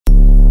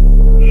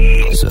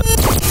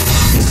Breaks.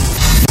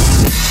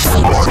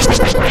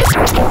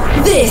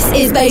 This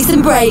is Bass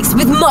and Breaks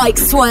with Mike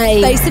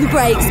Sway. Bass and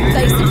Breaks,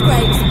 Bass and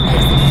Breaks.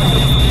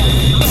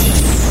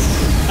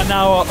 An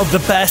hour of the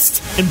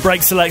best in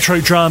breaks, electro,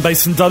 drum,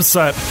 bass and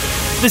dubstep.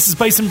 This is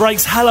Bass and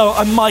Breaks. Hello,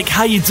 I'm Mike.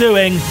 How you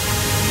doing?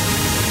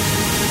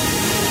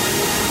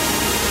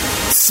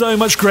 So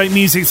much great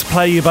music to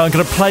play you, but I'm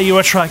going to play you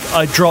a track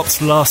I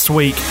dropped last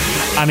week,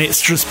 and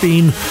it's just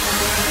been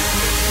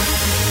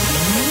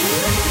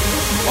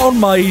on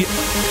my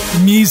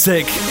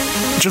music,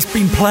 just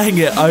been playing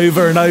it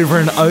over and over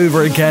and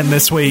over again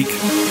this week.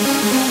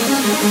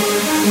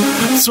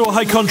 Saw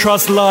High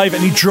Contrast live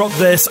and he dropped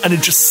this and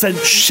it just sent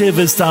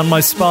shivers down my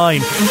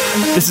spine.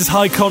 This is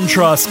High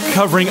Contrast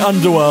covering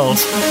Underworld,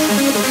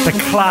 the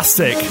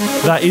classic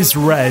that is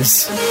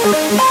Rez.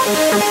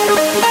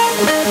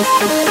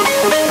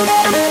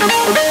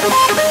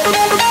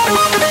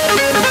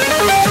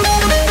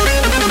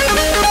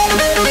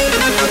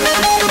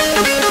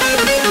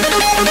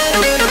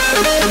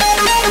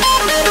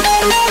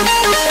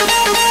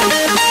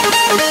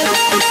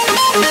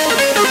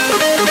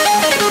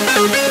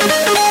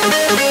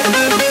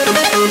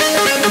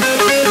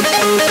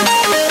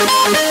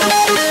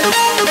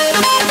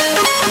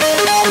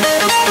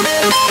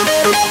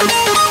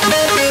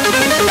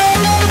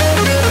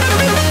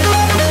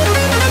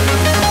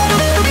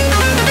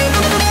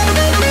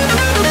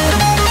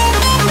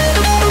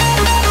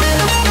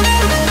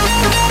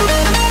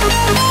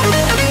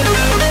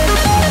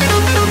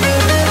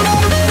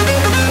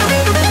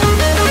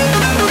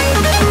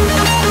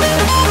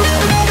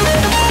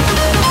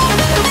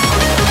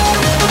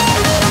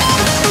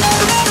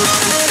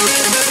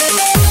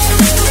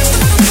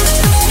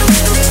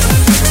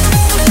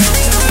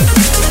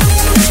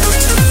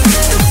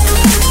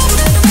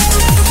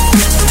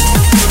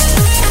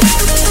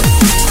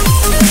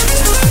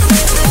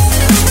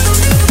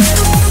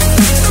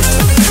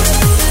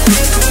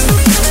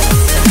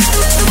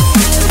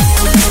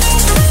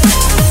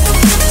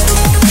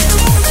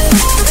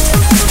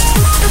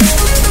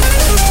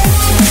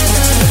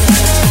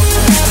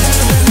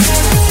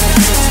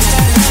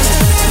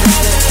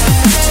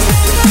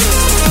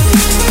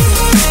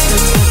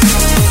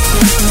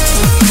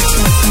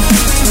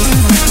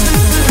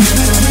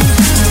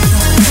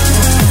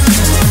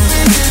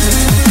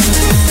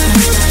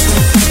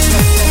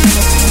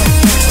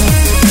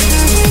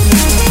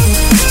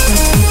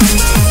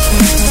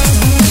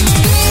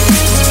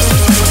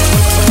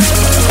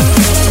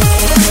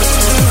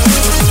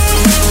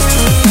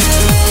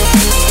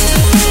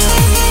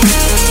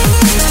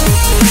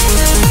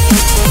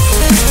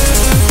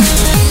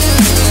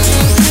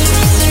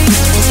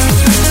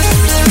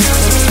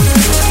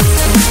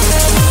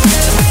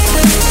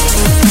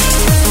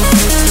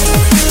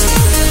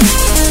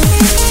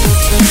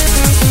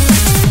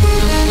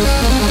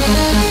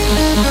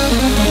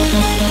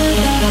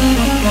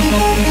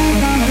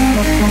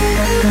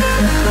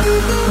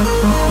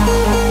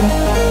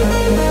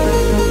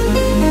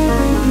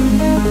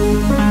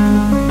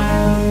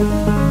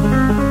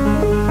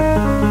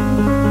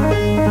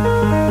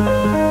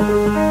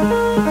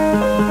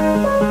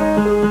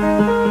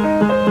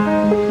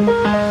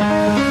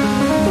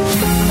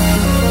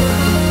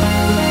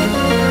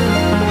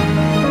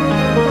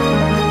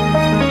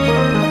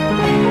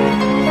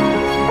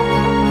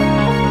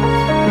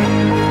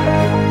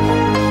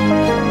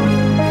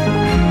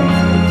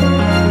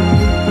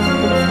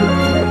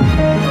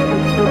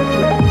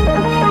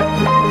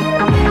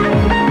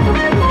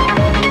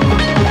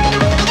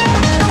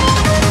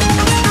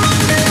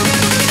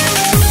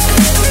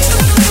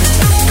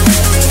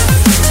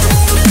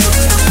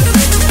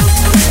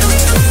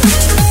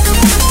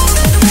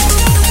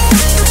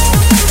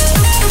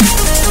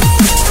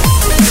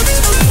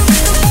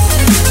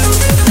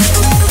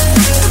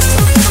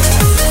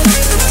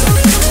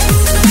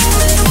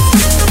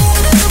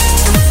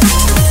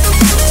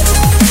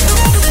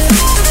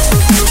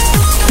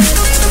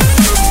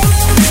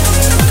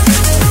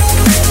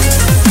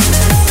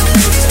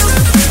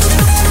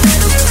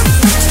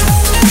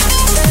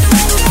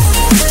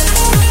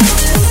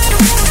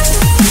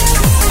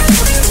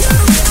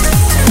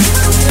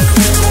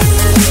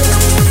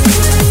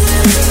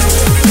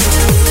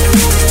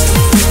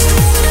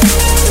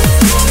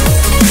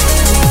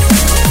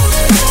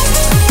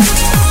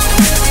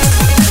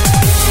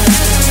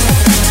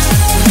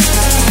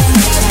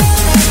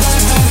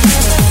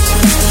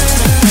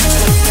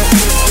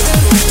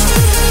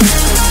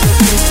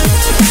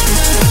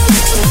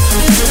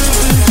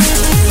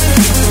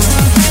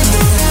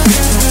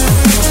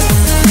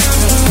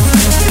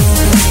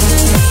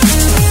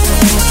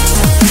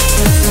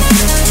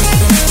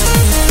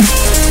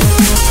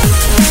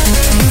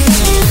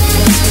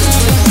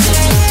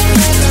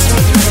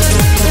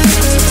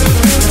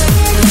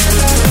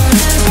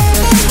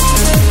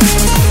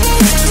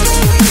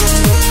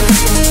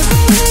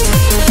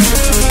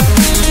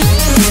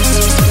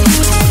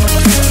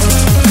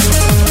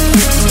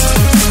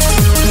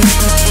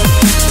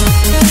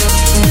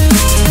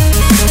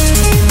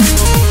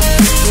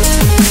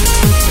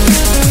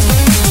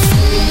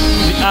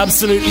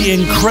 absolutely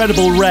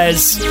incredible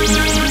Res,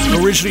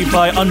 originally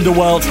by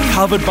Underworld,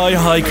 covered by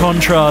High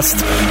Contrast,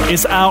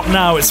 is out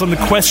now. It's on the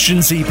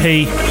Questions EP,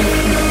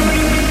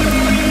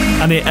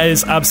 and it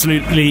is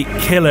absolutely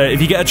killer. If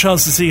you get a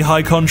chance to see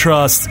High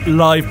Contrast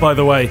live, by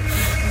the way,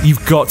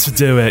 you've got to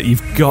do it.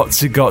 You've got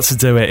to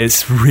do it.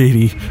 It's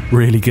really,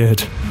 really good.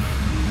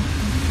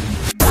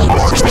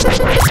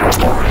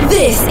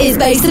 This is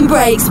Bass and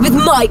Breaks with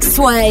Mike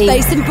Swain.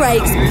 Bass and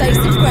Breaks, Bass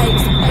and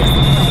Breaks, Bass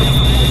and Breaks.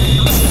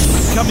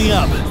 Coming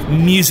up,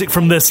 music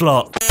from this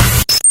lot.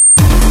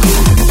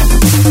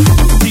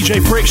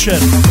 DJ Friction.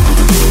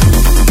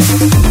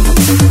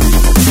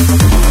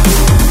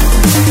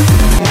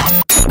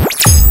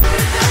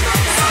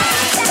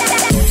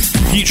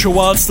 Future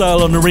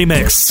Wildstyle on the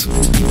remix.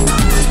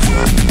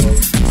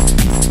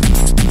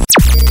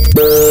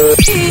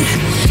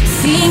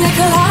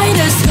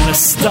 And a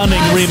stunning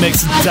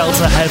remix of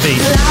Delta Heavy.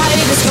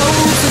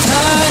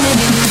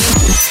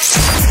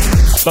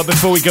 But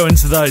before we go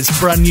into those,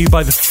 brand new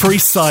by the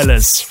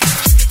Freestylers.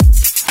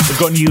 They've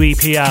got a new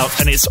EP out,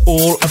 and it's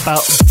all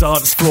about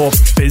dance floor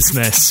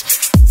business.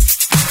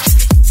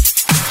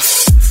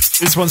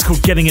 This one's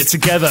called Getting It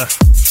Together.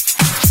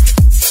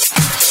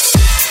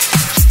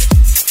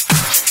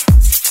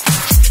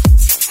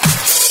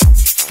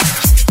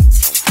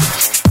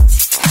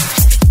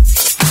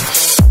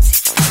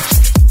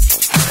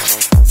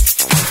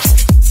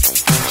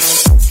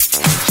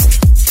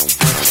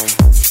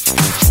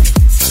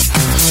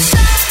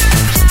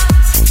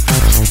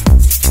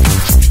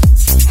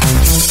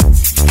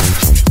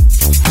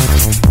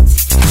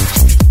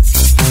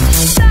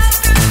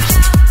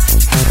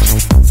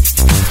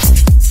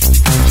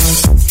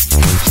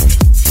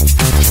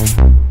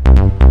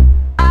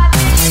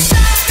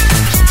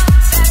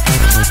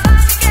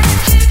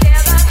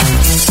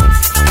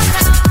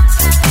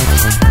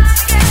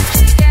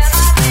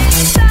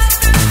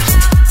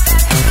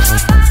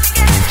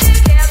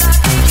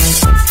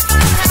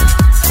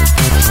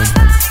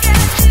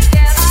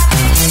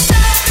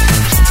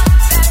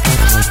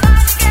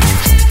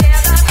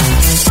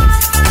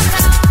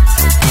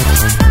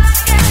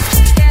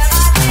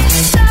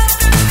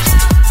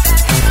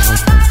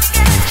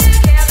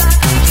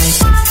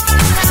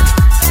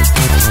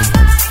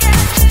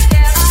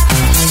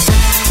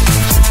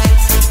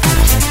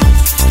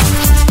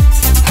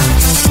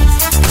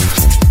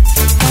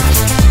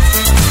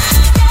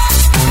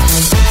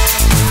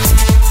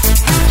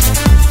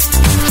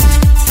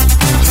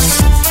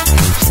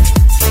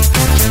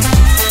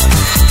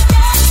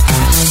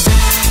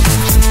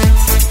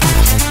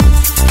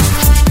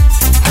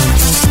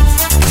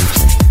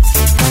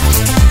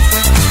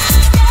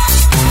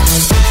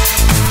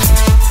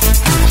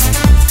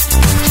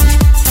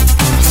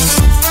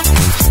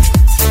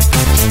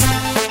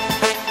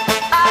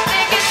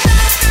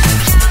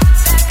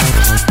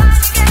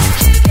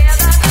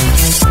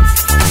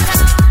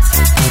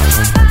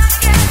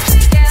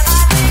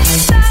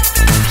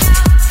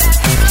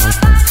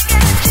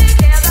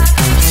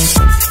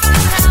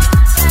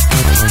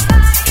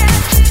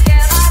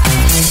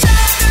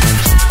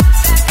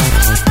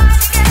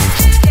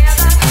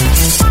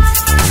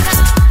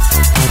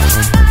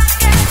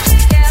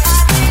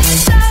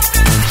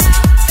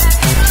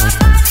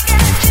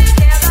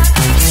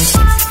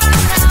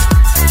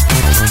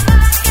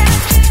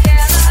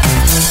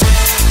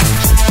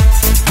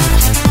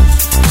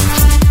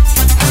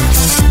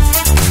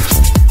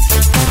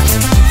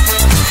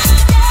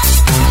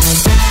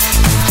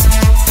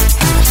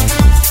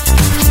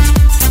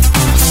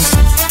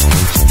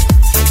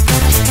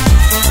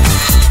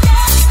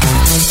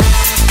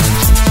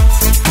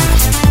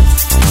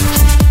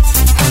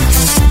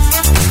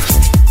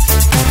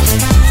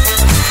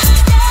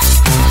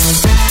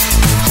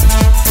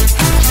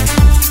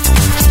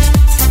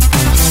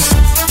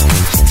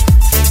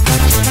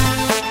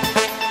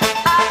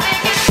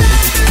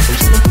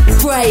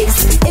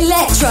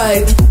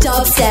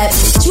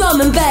 dubstep,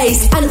 drum and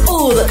bass, and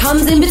all that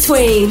comes in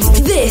between.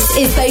 This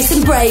is Bass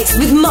and Breaks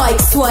with Mike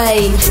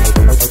Swain.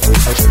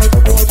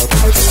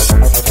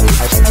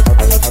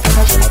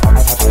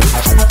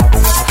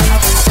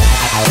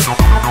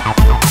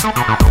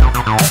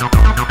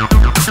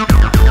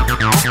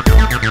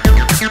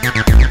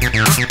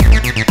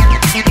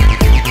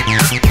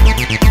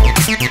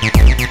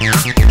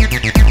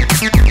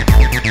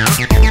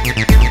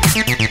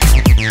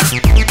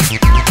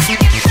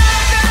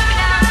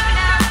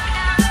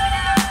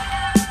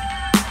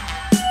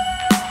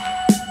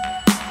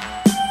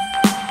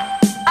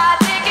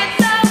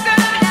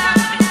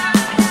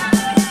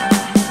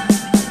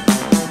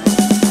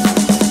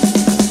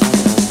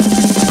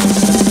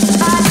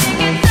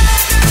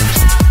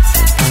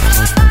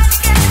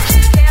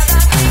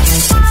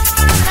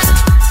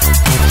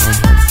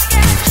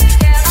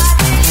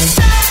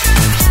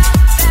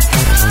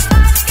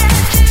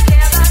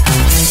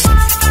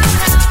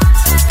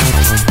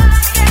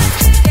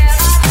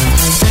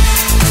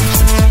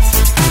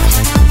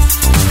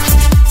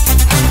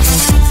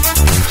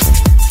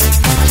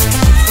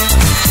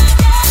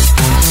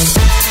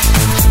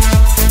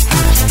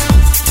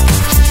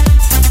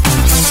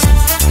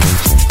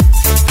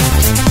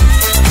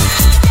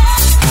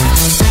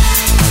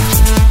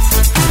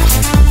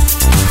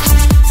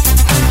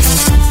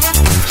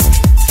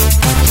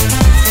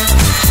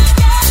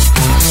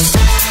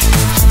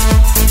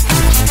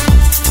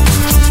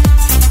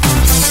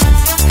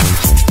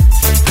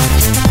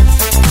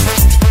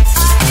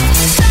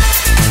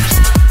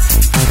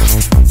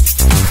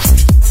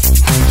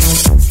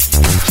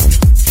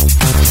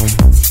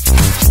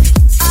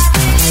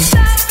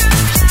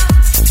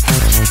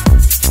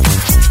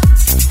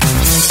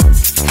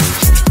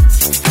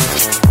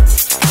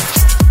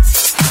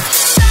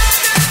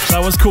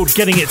 That one's called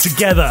Getting It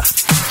Together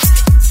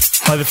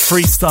by the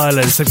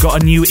Freestylers. They've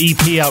got a new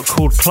EP out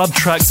called Club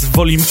Tracks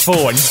Volume 4.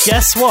 And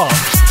guess what?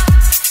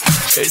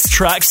 It's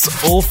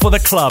tracks all for the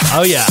club.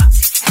 Oh yeah.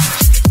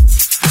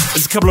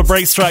 There's a couple of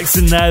breaks tracks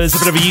in there. There's a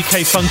bit of a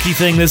UK funky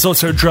thing. There's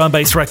also a drum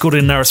bass record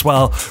in there as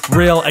well.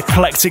 Real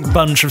eclectic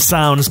bunch of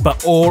sounds,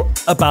 but all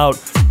about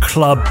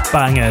club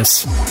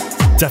bangers.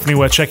 Definitely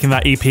worth checking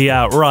that EP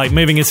out. Right,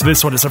 moving into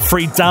this one. It's a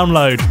free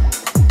download.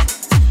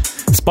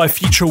 It's by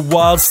Future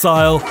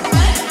Wildstyle.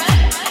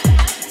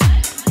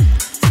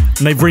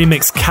 And they've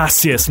remixed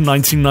Cassius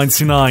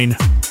 1999.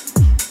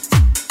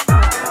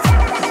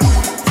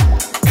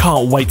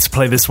 Can't wait to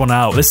play this one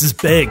out. This is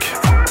big.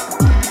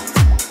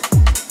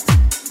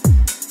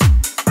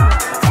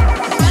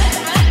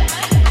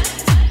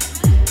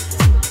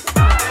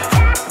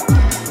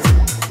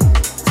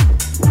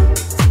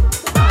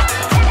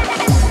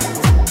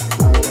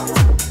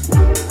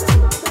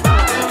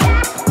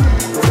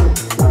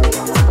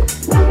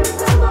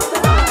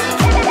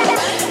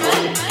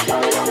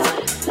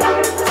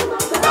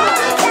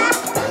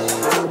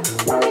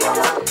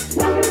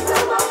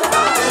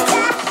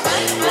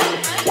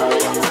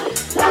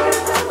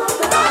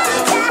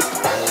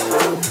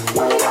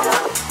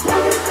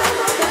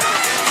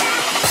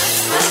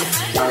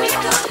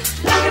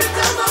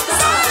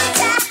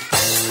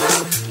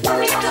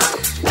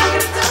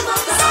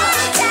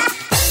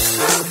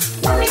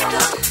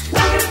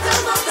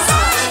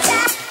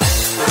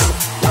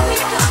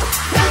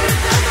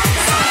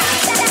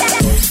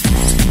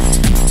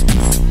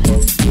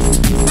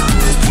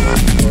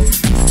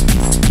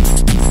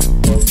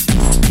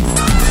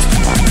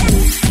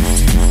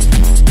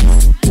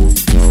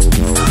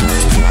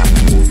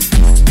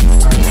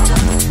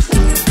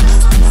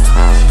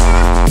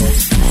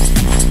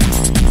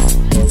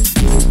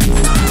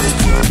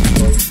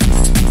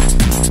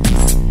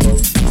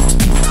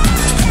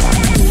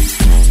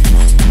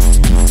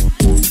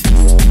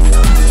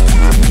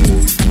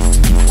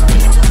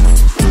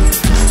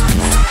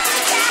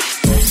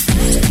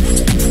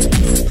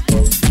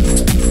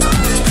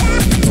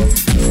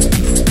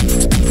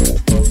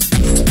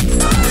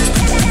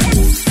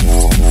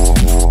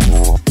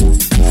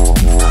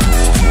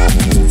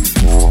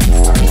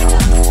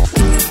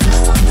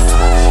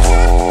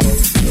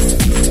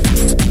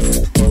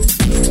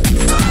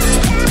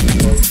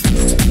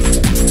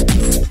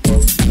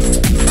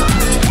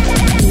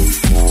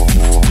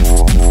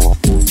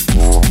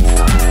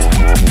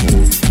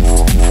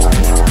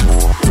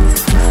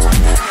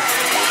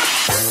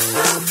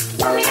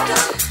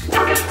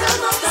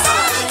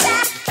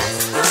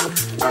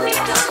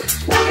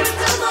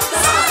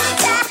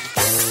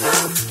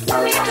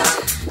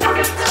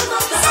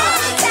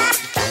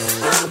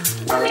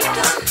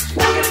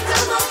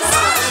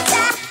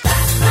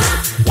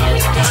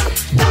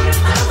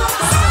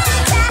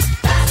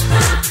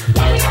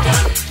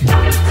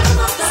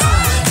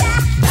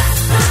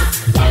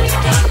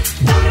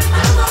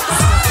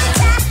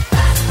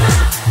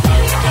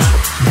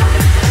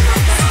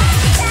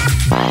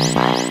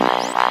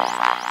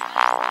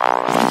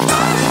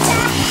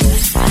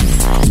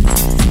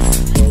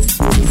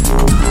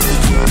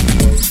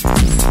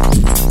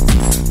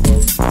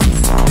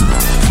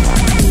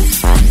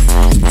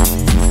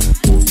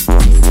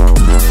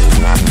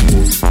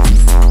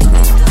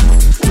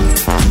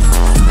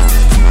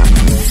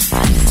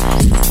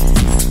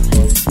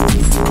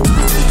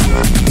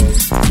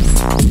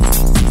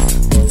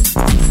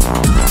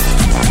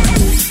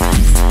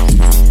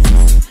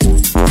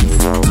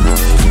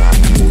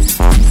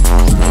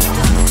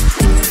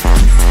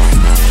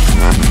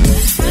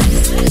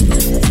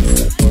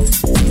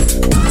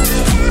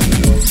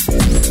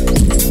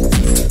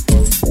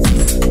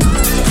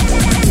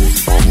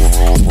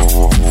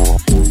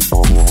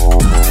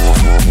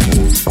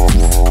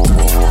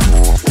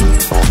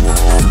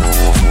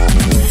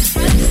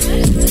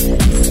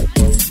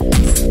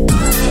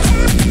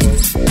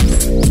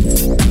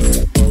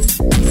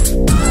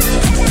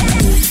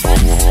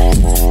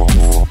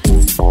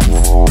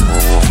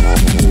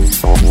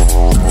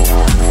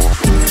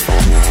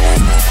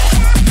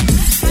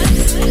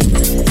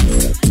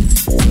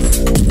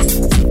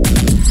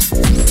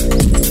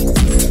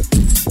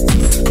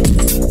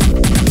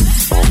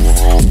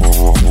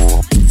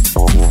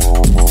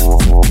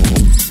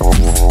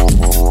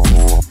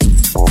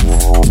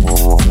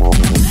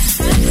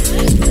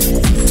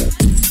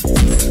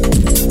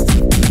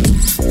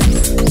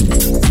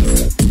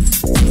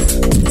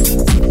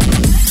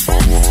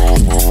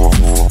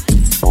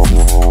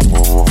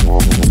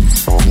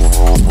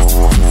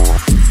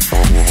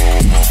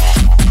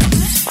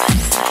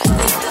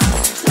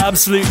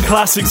 Absolute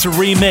classics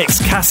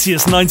remix.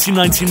 Cassius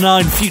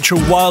 1999, Future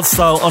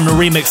Wildstyle on the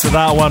remix of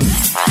that one.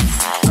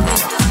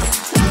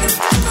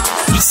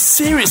 Just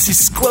seriously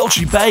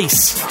squelchy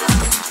bass.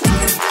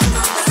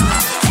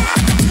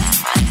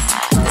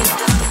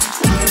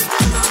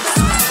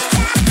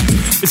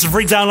 It's a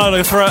free download.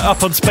 I'll throw it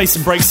up on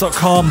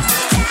spaceandbreaks.com.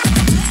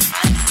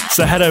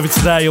 So head over to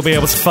there, you'll be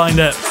able to find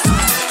it.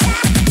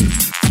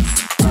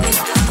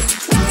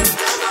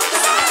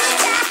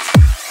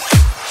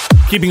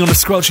 Keeping on the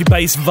squelchy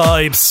bass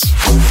vibes.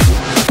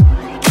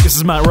 This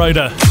is Matt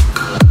Roder.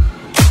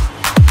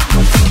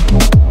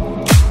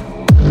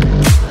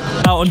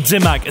 Out on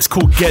Dimac, it's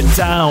called Get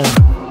Down.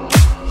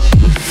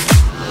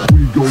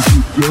 We go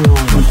get down,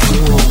 get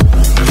down.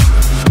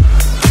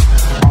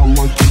 I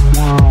like them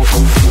wild.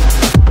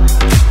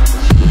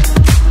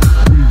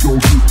 We go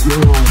get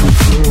down, get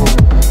down.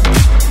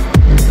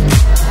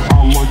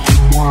 I like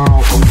them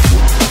wild.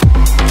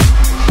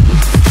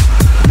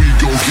 We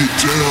go get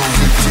down,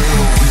 get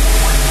down.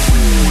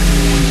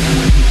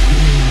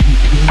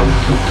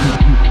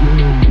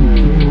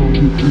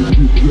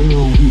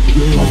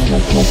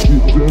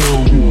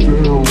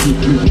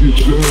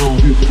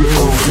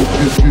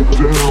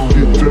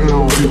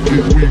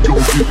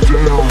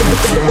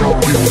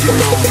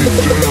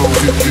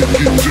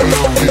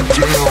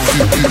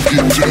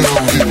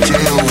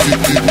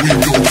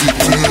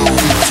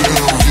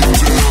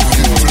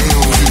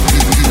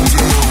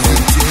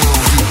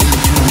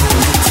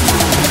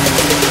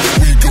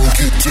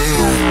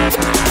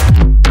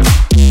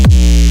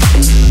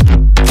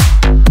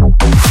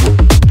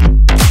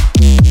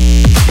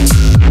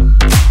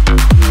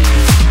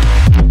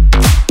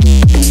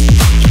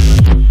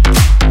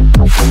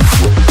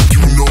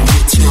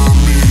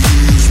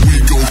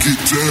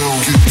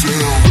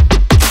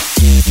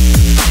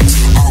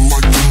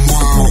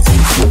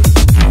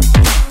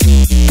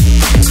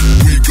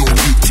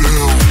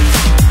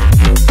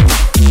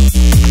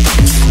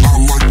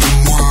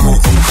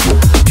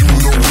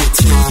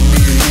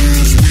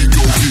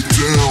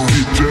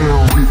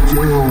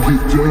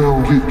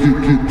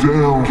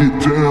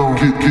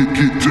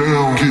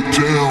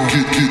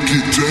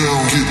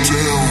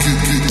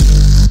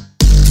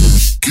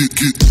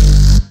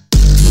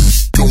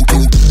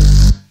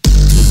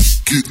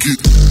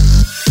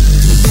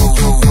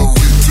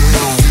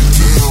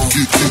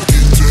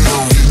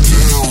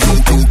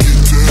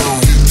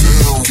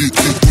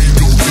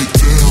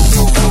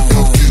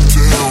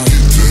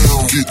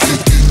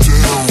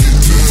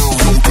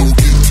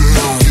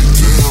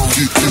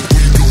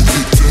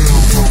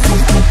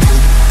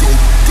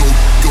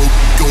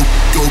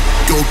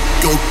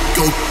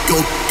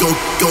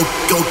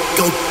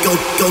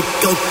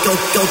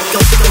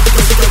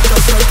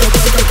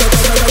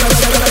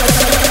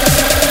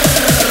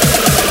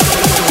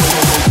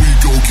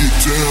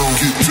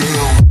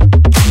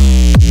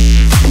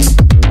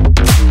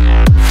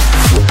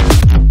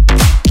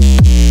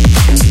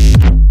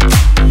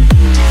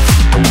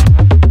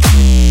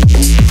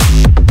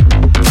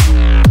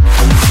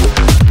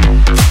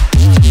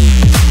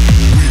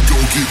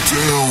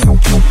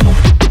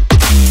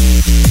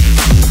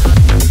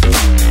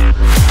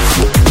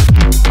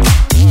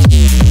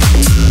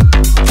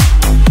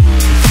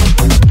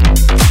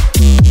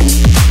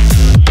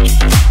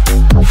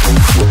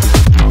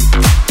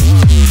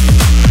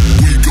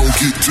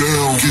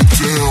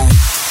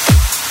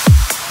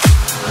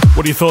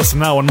 Thoughts on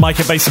that one? Mike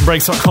at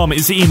bassandbreaks.com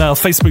is the email.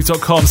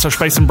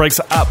 Facebook.com/bassandbreaks,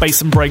 at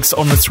bassandbreaks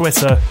on the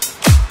Twitter.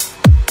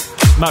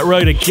 Matt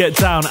Roder, Get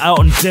Down, out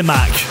on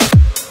Dimac.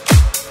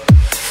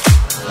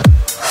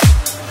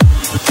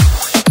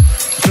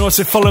 You can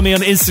also follow me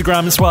on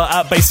Instagram as well,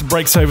 at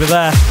bassandbreaks over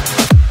there.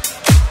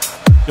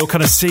 You'll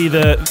kind of see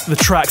the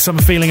tracks I'm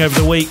feeling over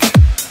the week.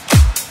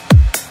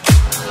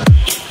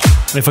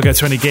 And if I go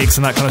to any gigs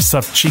and that kind of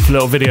stuff, cheeky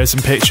little videos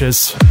and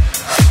pictures.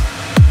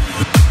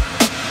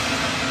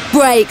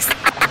 Breaks,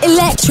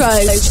 electro,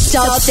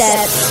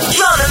 dubstep,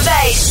 drum and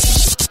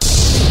bass,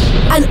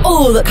 and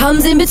all that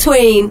comes in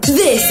between.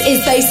 This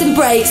is Bass and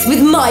Breaks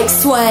with Mike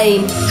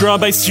Swain. Drum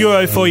and bass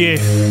duo for you.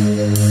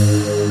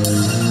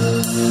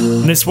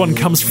 And this one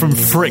comes from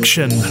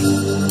Friction.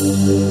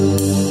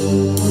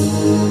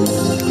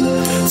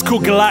 It's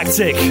called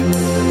Galactic.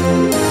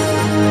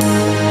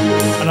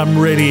 And I'm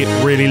really,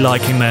 really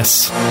liking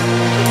this.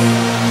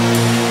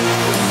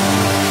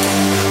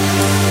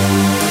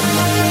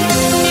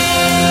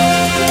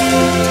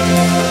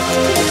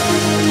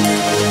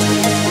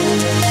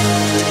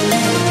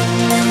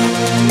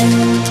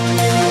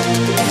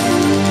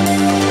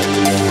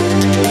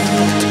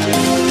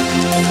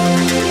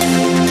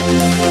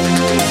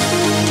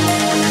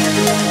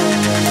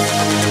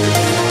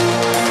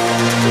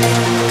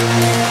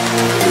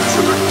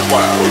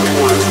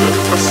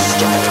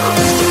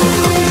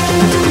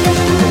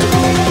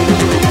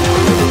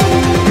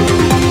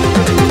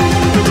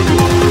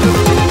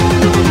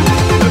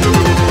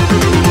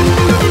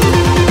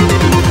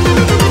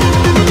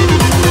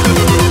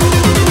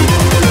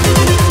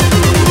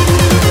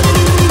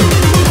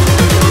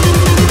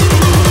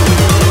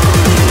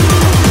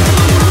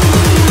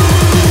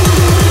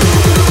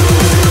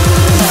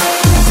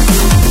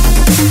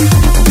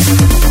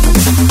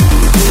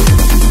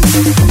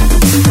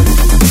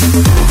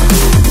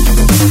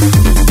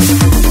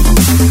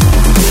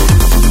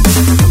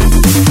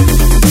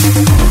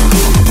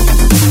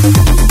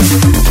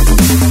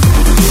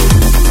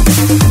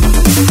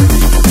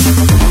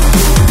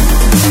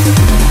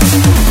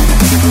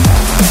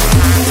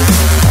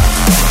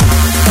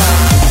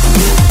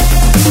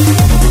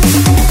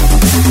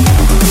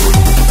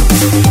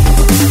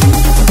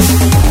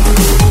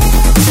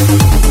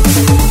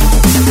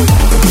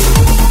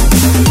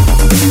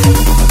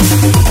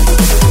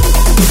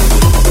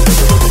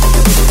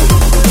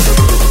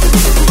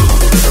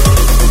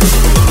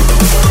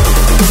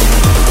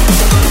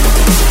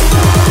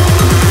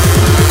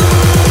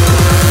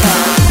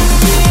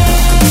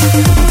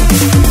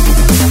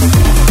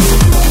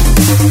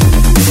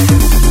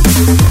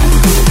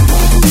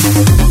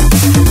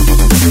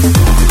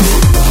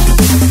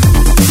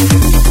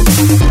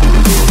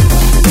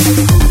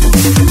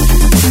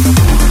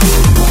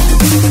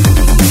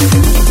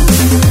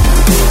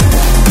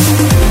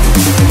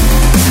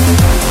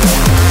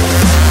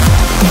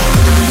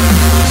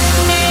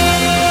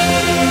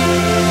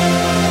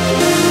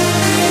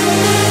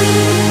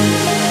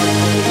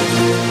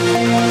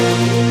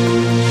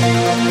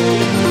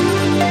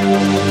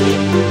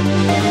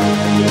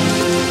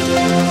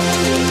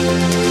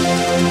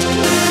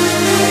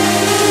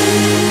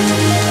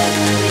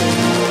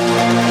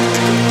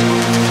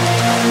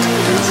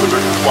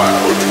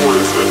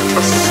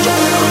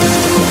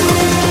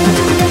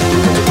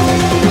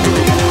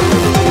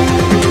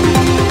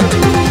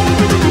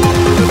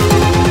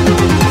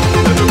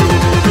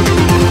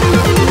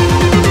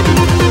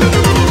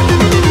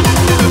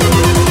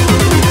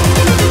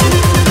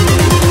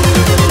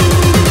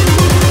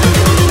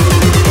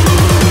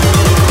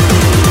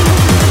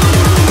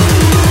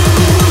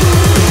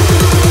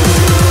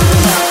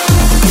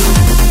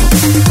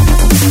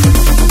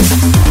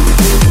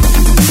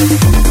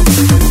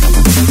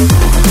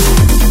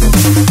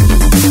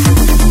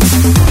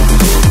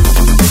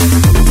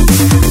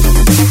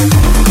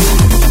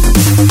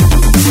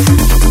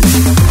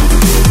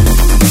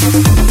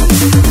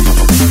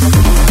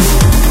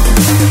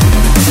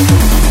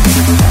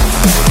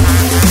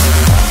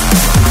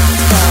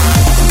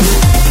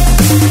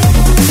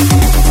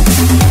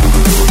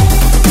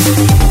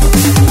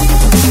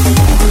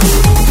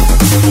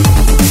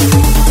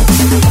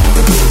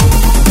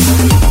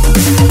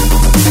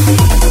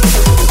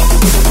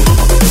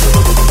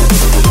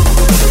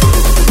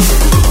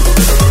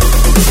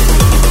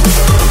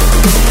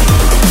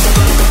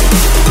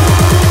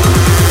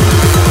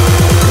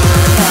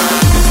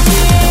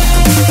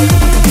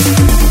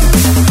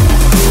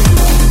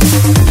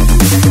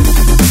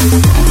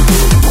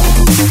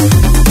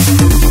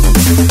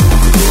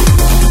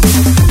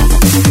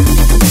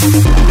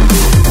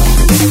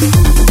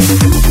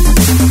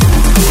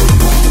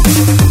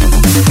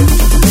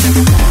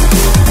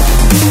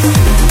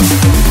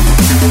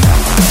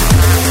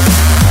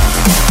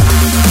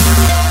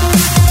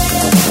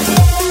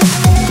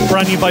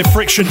 By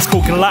Frictions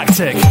called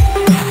Galactic.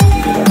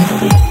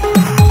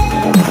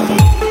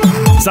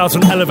 It's out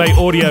on Elevate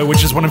Audio,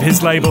 which is one of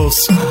his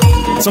labels.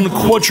 It's on the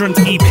Quadrant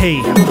EP.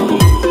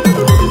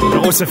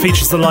 It also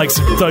features the likes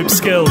of Dope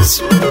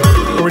Skills,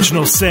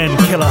 Original Sin,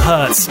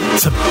 Kilohertz.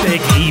 It's a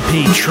big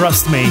EP,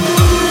 trust me.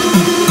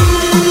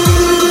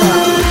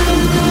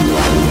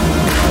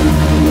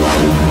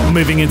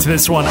 Moving into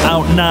this one,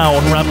 out now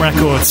on Ram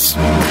Records.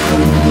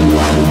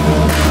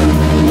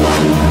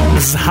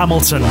 This is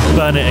Hamilton,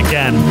 Burn It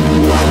Again.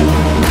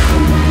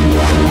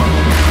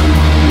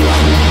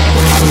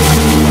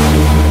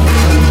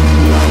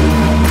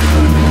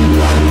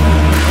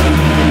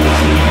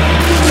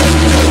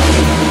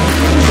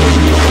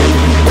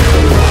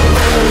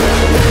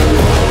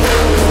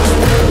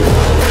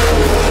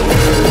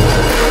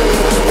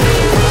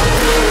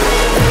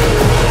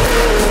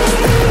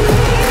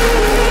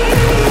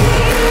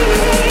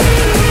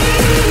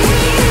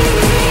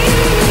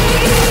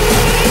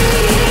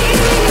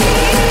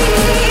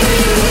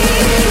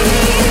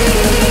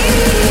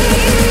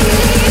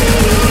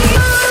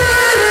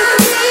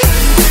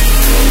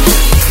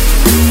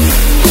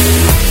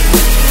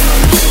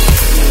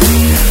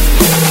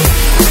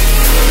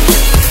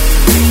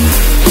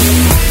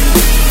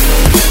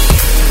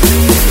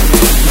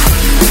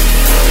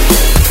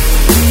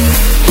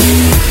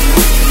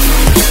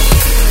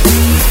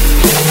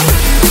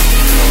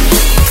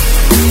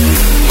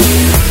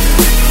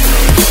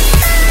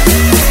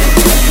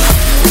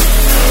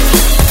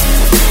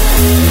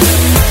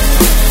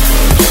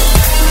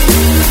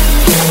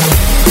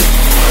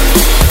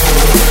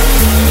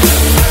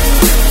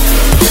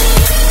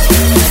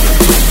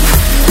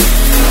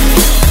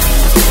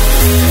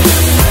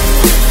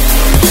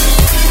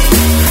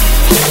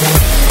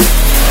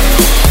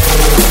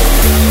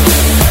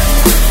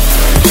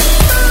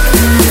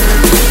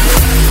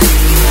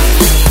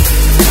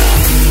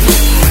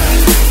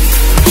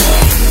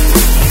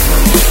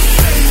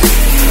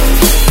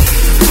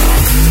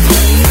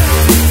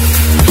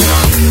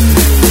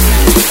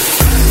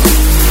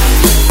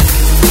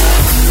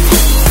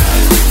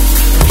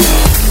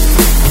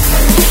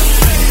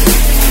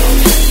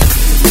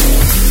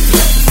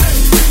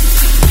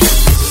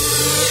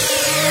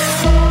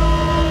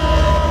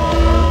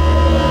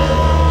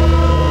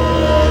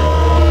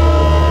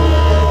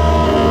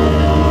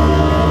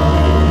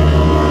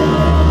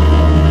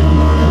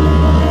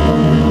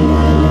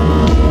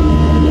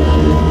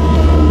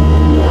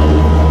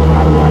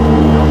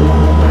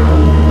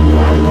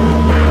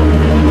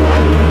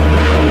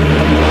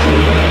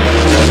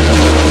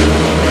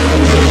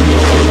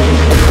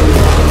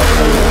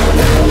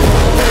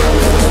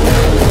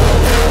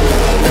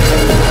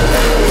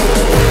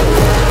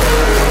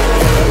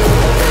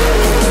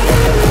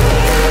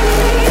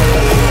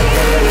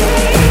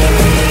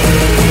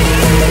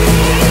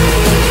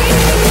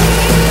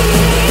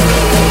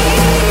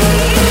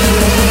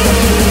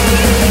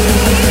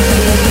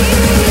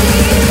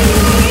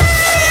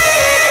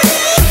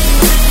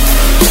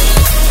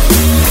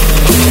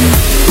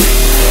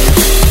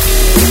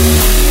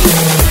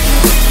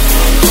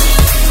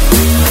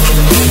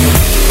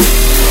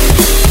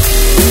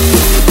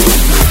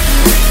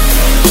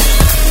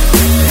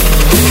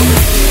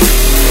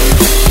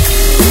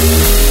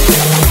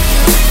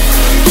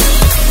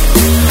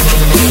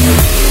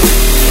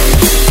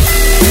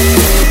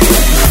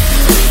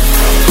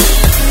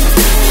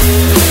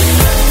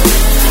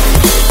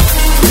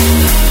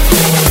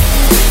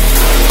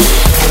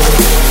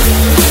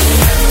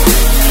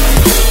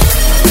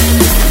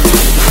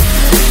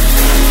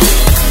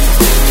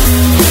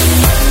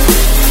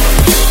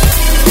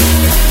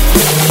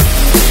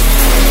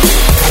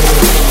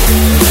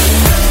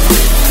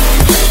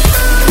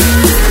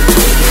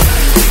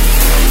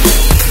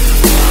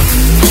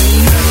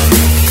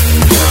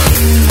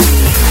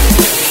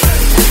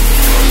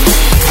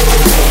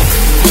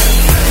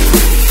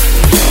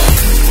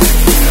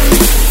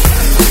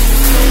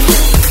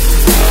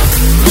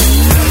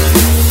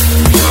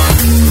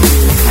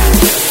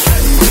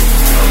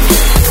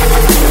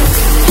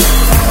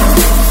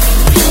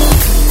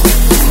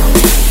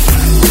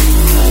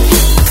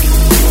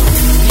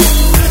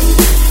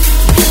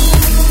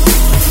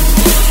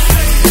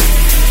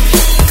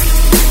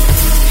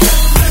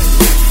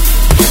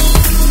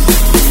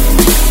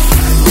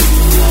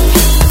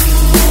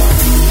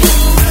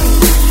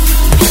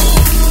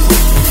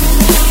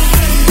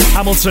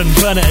 Johnson,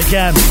 Burn It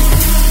Again.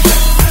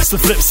 It's the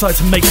flip side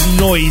to Make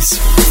Noise.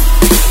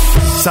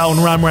 It's out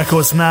on Ram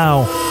Records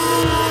now.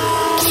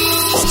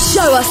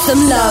 Show us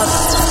some love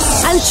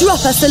and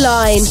drop us a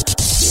line.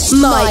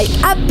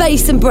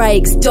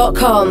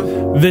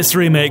 Mike@bassandbreaks.com. This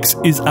remix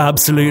is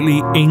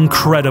absolutely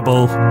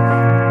incredible.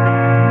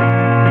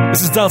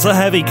 This is Delta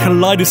Heavy,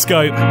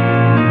 Kaleidoscope.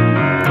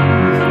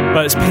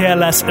 But it's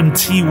PLS and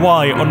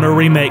TY on the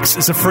remix.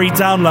 It's a free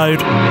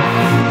download.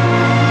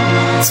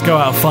 Let's go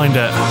out and find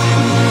it.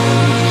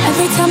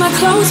 Every time I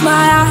close my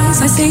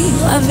eyes, I see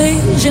a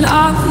vision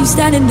of you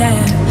standing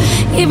there.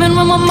 Even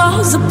when we're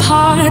miles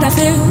apart, I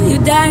feel you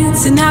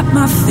dancing at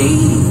my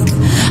feet.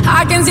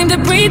 I can't seem to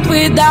breathe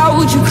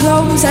without you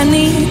close. I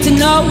need to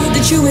know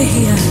that you were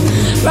here.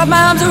 Wrap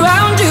my arms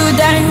around you,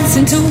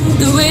 dancing to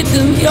the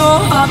rhythm your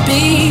heart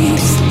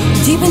beats.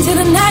 Deep into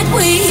the night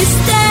we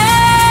stay,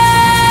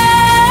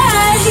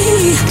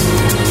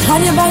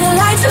 blinded by the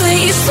lights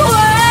we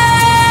sway.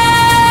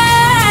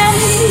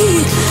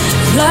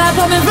 Blood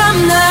pumping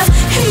from the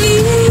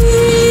heat.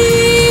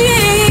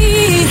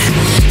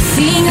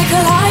 Seeing a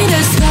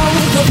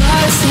kaleidoscope of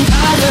us in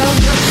color.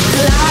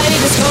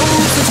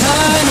 Kaleidoscope of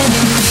turning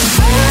in.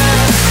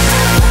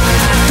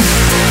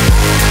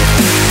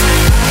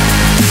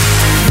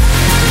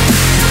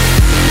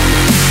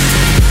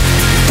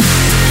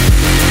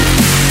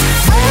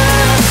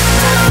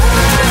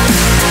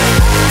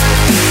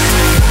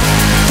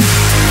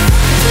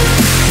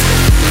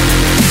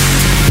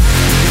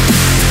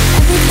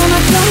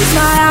 Close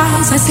my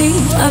eyes, I see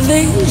a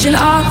vision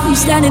of you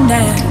standing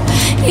there.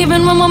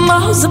 Even when we're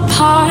miles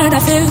apart, I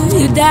feel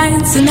you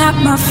dancing at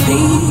my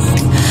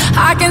feet.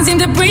 I can't seem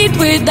to breathe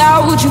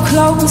without you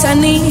close. I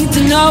need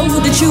to know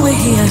that you were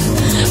here.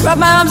 Wrap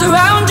my arms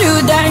around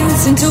you,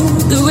 dancing to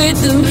the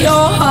rhythm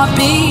your heart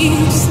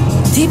beats.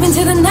 Deep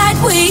into the night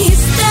we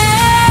stay,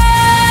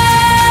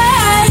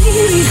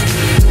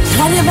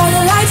 blinded by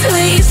the lights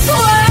we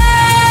sway.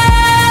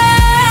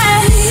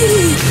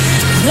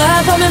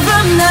 Blood coming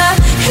from the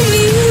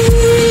heat.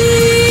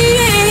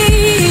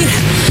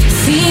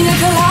 Seeing a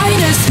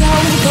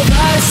kaleidoscope of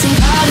us in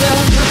color.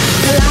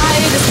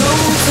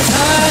 Kaleidoscope of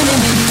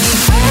turning in me.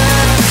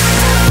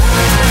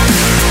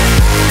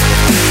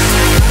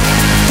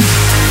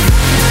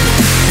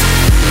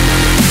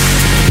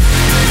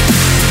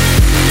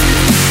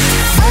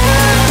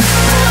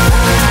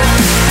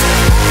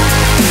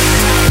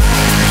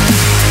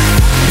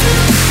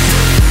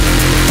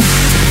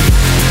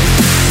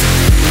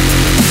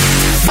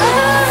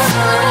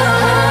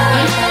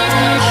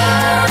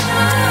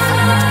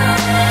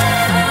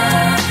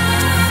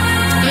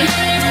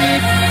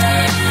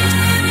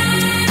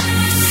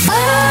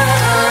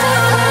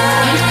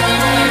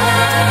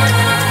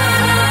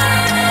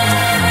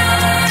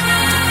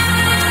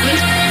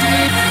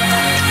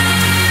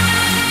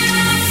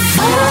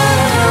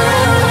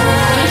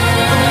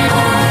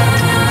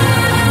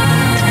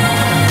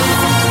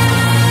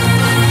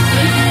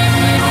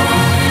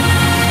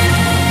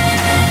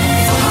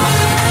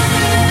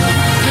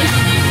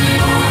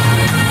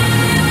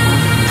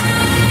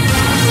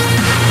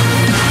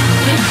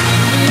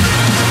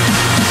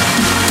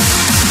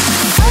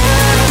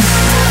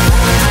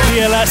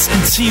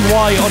 And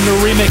TY on the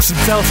remix of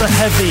Delta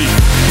Heavy.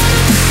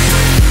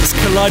 It's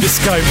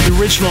Kaleidoscope. The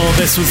original of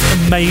this was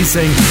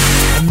amazing,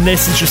 and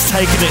this is just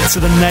taking it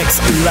to the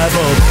next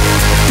level.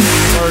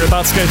 We're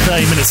about to go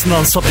 30 minutes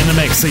non-stop in the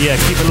mix, so yeah,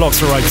 keep it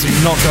locked alright, do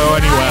not go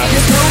anywhere.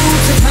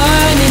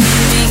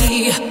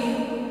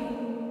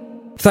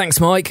 Thanks,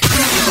 Mike.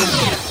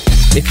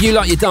 If you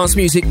like your dance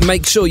music,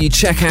 make sure you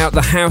check out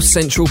the House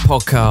Central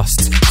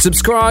podcast.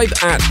 Subscribe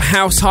at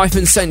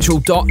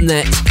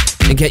house-central.net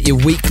and get your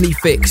weekly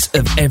fix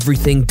of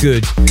everything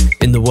good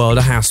in the world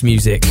of house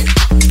music.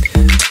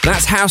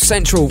 That's House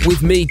Central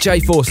with me, Jay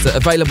Forster,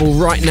 available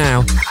right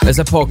now as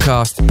a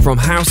podcast from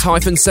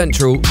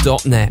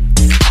house-central.net.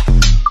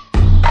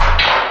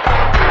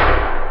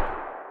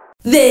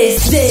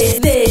 This is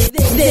Bass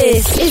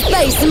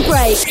and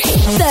Breaks.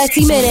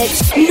 30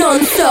 minutes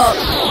non-stop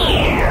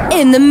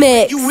in the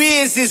mix. You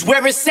is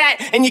where it's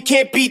at, and you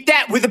can't beat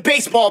that with a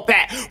baseball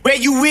bat. Where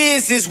you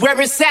is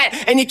where it's at,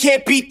 and you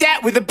can't beat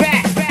that with a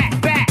bat.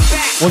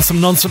 Want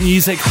some non-stop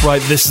music?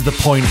 Right, this is the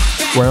point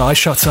where I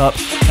shut up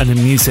and the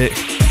music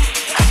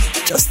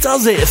just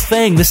does it a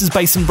thing. This is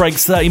Bass and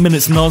Breaks, 30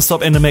 minutes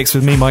non-stop in the mix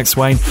with me, Mike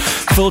Swain.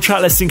 Full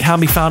track listing can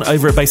be found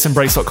over at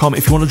bassandbreaks.com.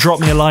 If you want to drop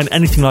me a line,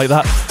 anything like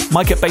that,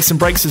 Mike at Bass and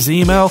Breaks is the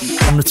email,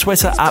 on the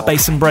Twitter at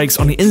Bass and Breaks,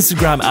 on the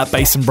Instagram at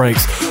Bass and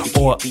Breaks,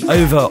 or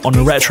over on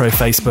the Retro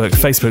Facebook,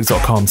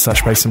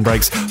 facebook.com/Bass and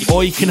Breaks,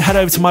 or you can head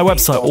over to my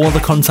website. All the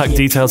contact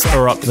details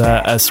are up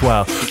there as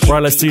well.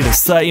 Right, let's do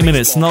this. 30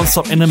 minutes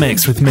non-stop in the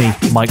mix with me,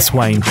 Mike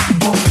Swain.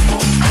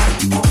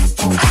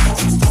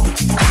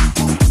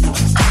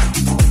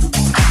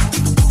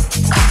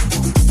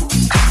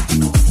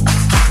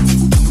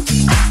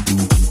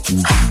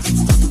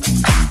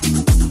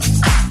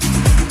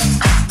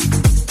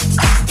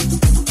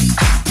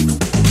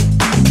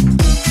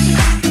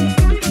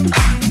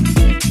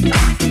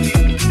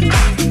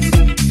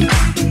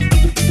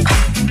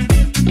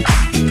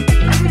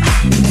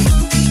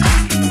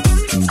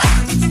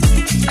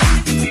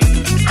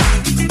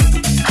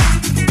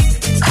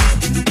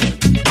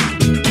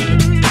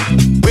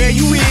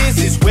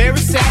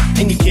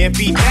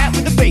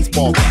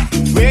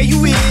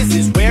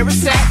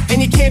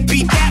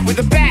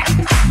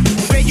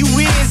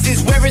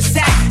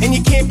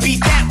 can't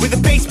beat that with a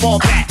baseball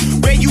bat.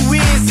 Where you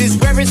is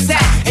where it's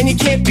at, and you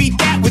can't beat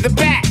that with a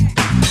bat.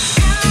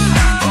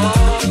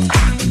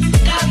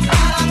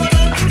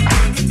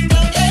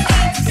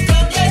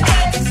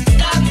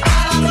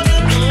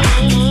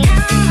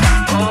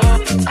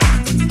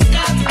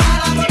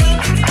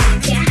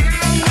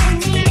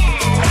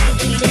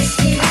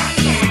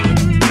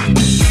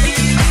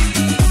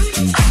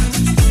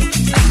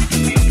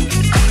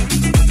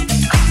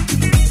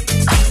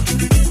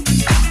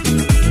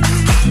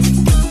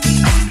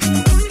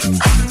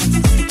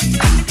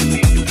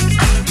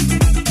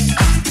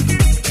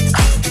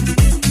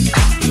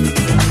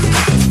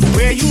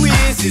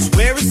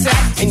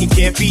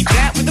 Can't beat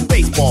that with a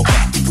baseball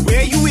bat.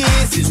 Where you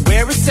is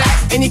where it's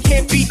at, and you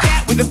can't beat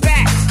that with a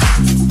bat.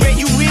 Where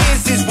you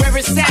is where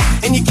it's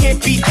at, and you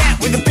can't beat that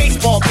with a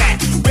baseball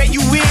bat. Where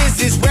you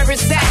is where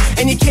it's at,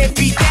 and you can't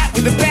beat that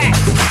with a bat.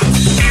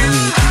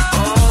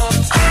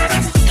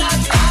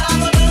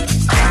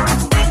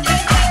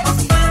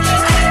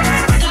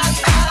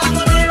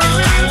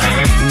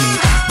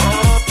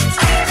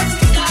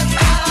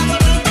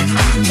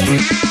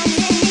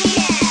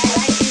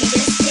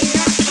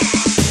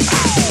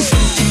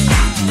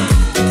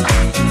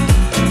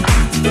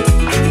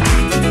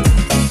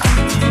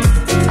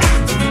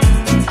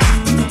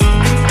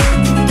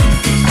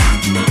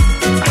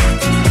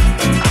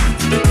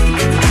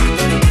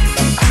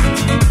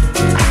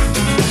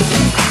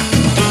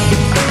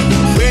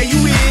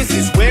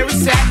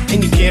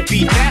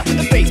 Beat that with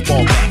a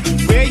baseball bat.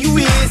 Where you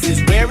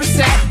is where it's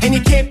at, and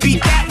you can't beat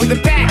that with a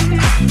bat.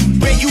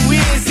 Where you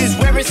is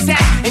where it's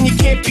at, and you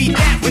can't beat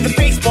that with a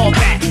baseball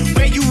bat.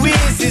 Where you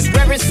is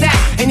where it's at,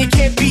 and you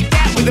can't beat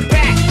that with a bat.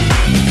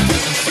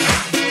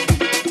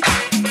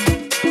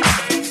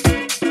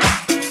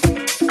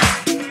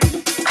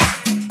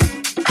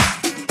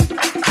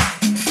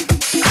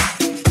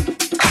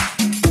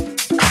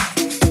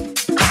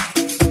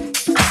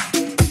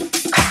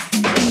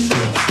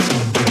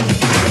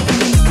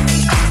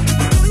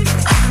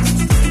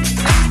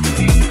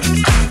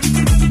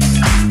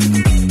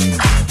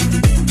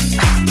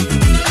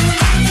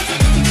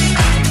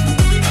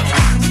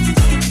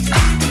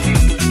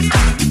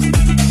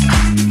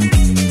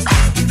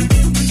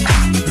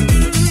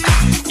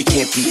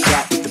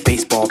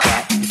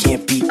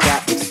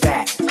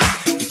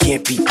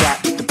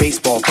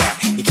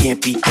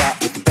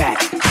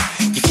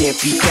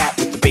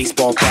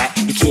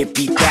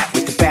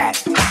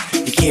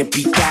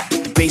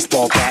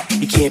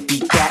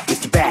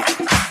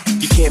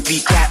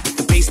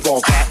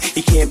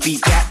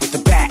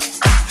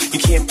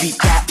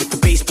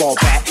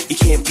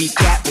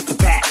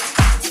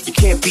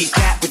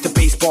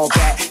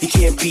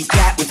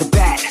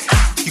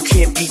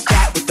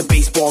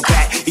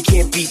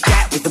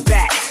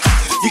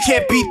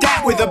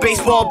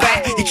 Baseball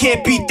bat, you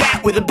can't beat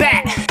that with a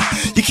bat.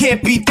 You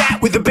can't beat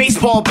that with a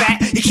baseball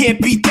bat. You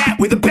can't beat that with a bat. You can't beat that with a baseball bat. You can't beat that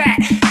with a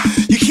bat.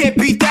 You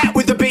can't beat that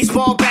with a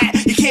baseball bat.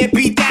 You can't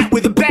beat that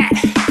with a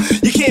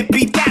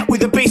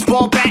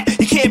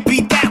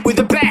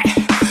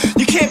bat.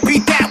 You can't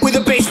beat that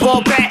with a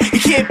baseball bat.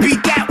 You can't beat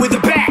that with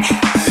a bat.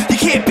 You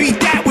can't beat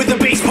that with a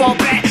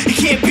baseball bat. You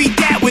can't beat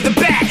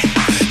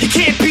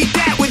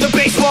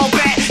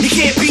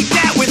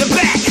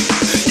that with a bat.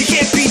 You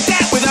can't beat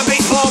that with a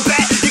baseball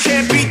bat. You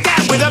can't beat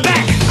that with a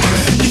bat.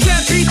 You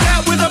can't beat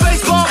that with a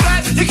baseball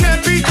bat. You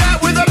can't beat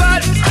that with a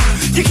bat.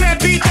 You can't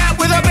beat that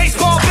with a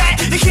baseball bat.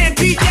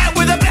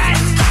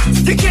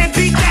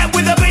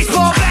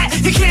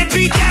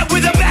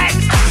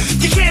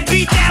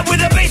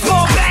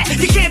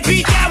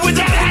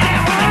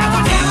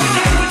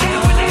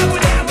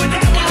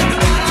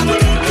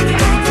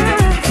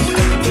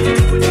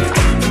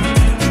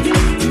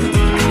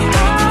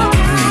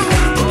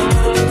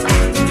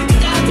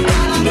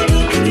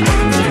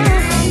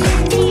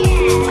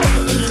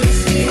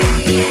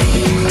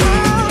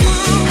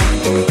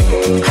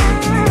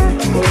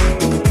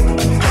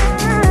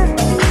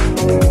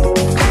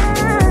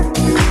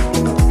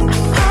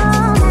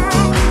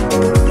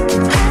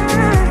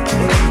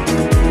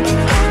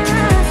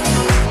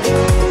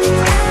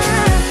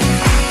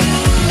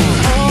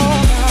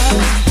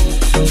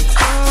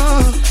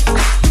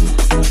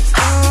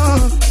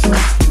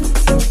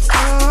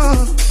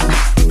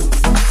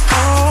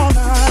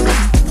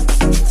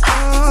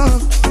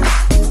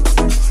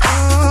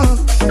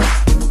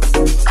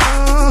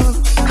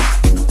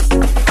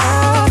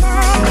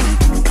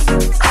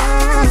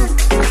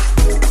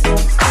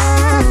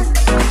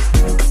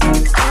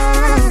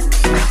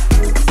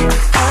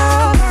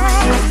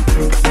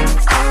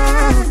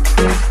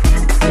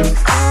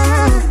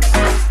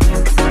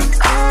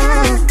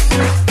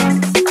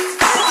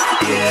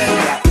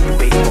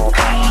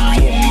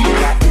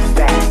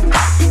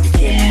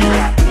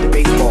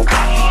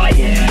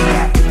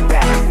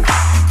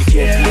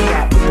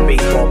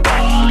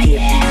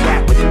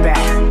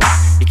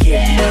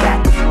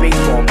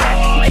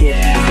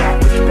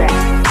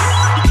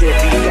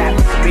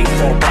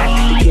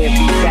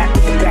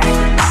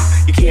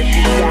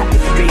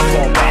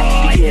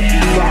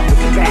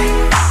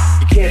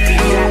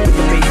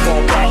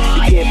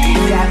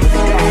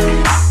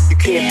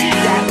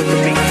 with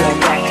the baseball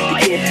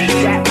bat. You can't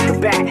beat that with the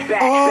bat.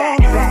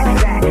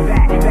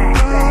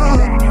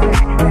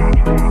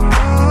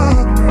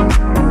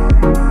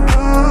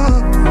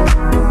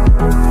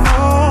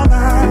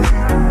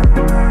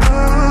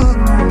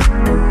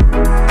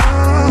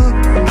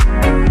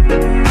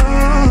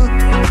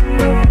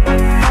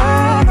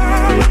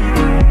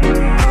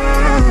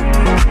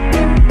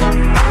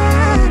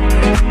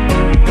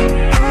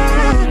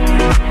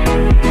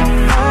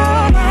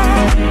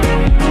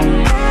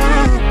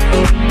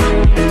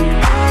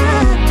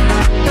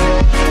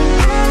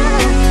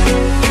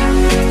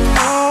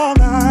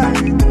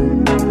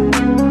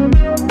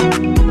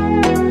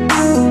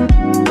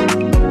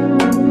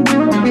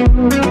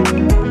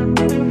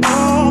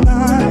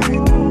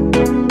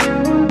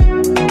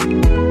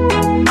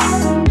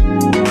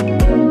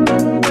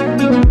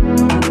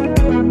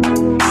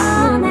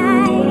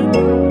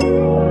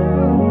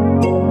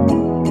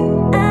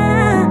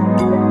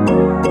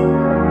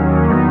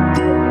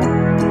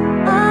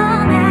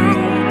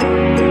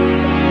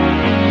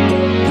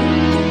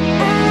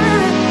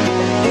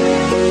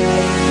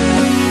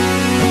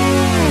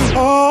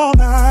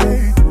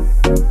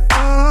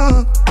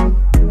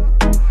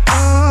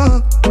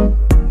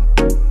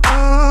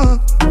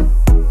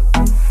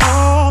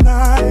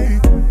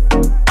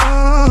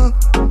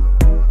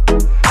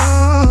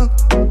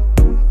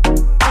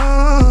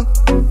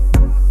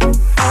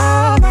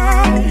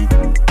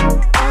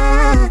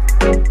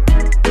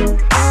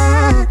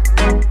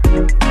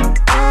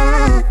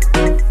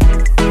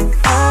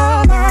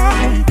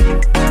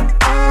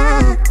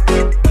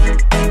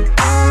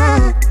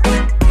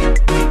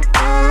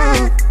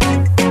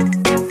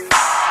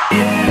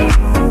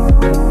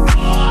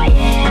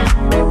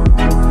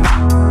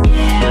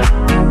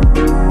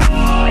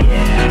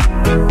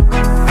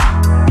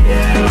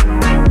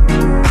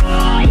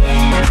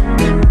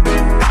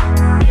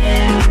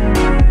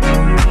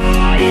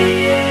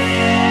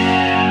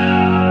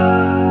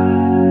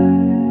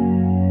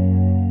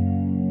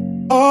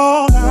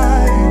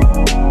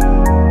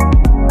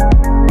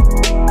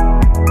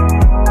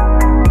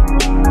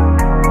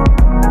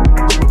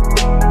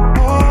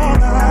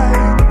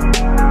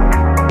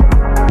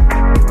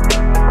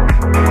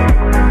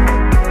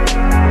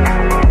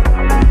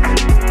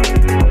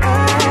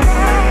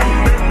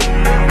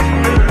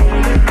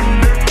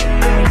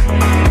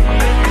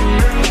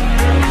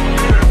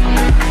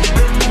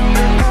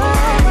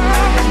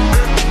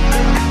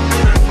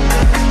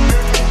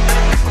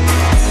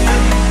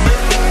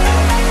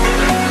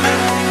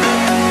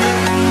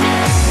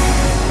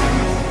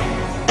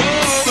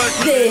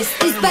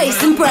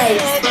 Bass and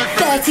breaks,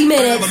 30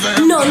 minutes,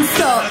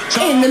 non-stop,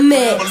 in the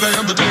mix.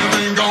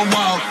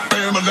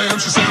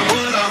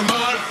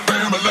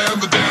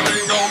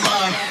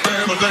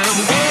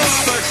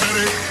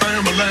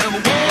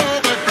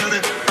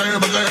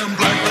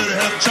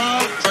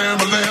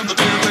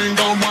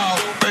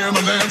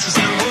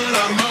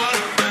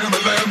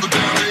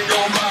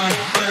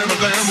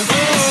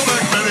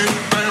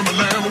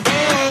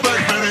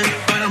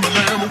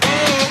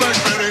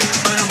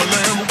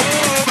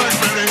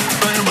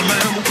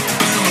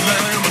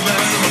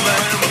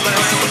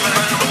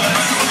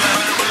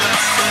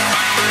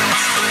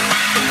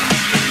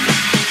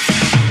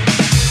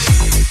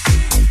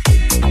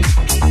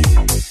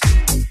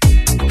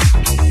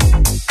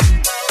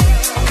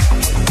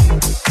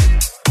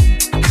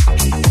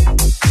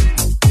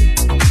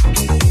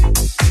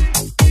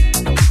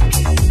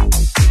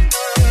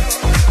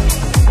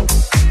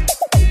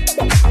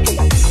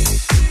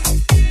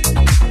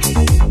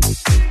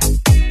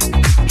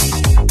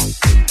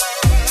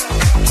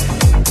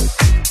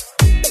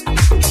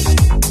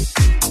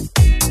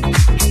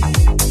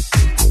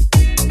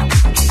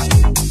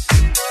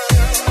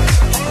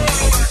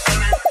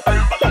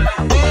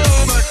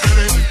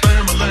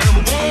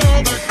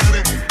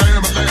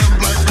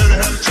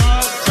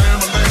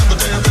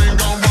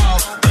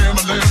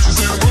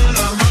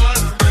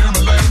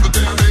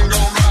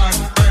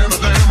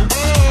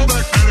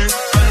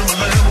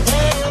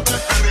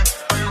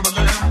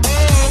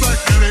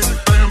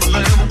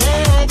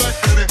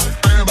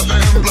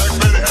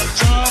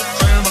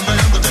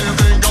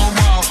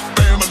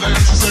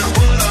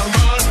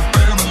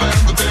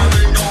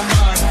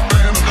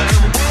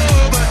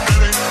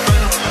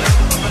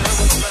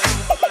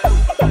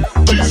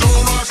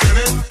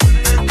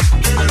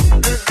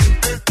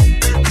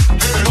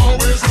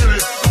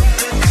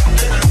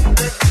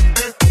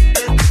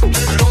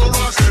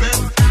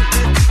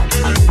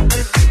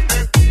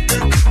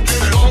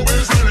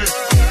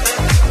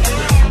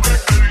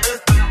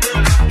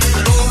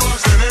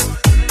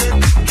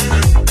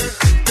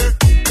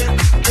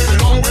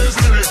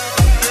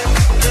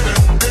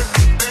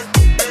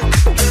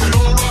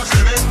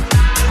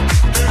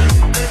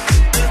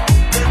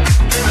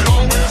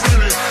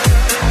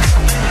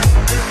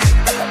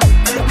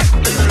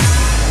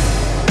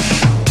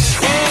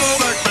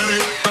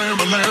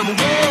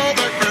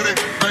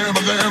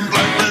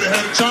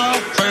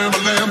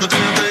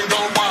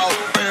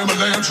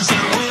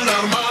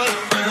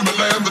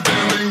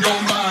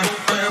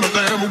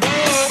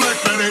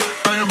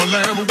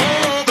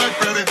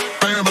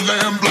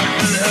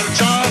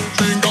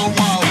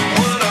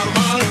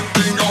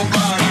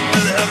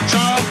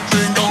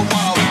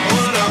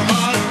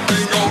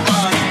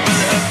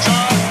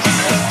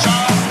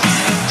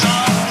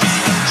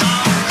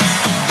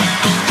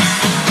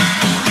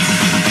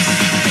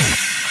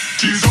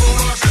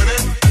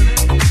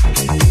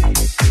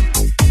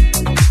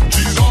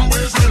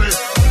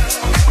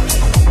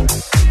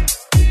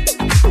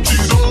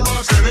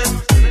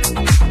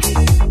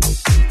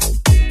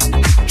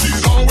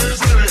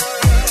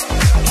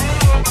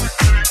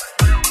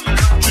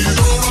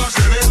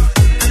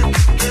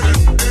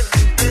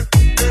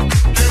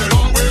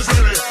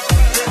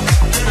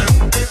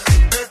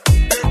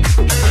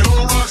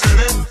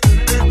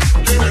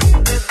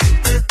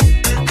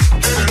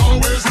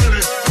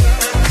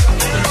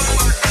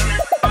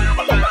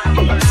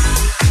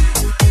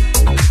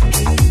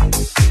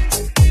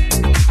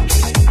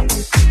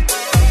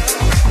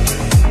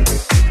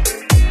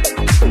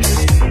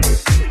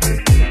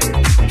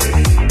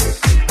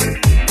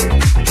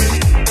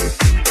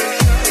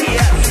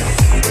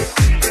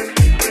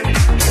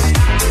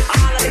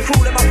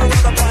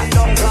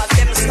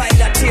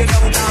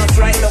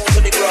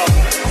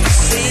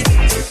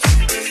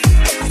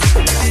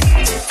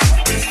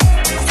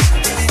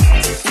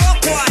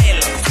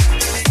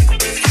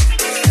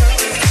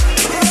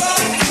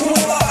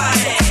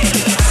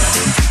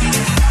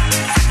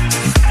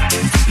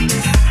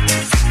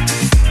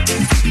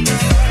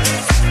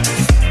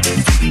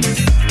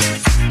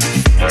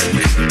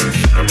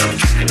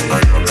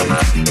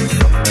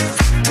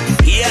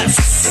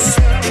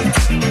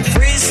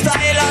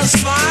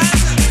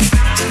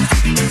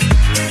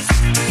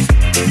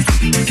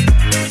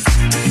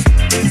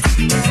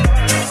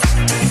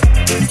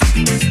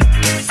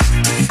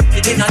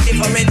 in a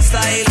different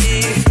style.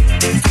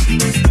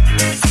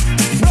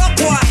 Rock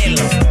wild,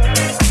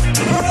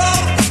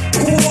 rock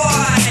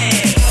wild.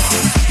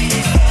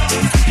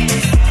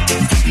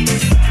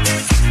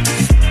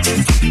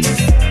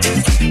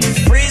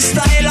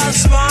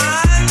 Freestylers,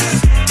 man.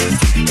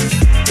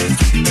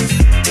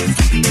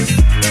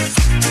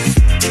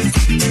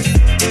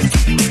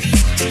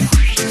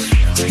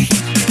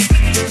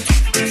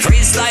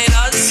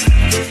 Freestylers,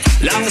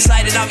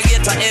 alongside the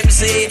navigator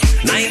MC.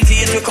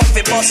 98 we come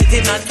fi bust it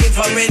in a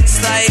different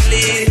style.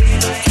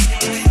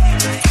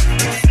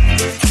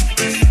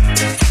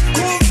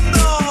 Come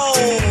now,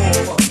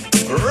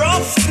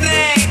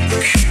 roughneck.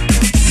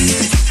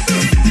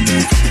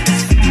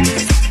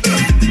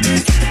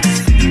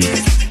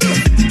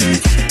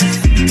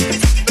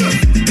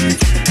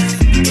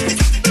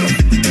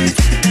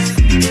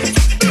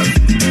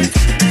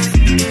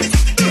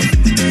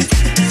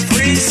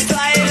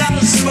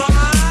 Freestylers, man.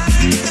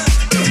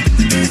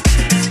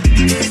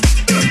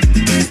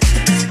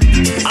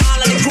 All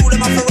of the crew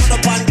them have to run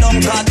up and down,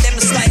 'cause them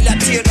style that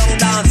tear down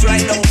dance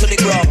right down to the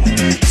ground.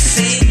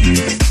 See?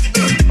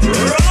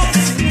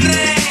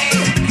 Roughneck.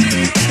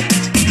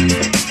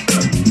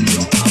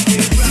 You have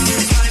to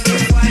grab and you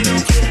wind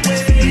up your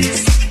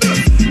waist.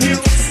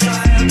 New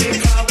style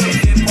because we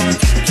dip on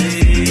the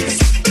case.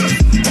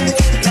 Oh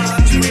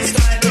gosh,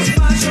 freestylers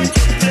mash up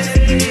the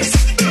place.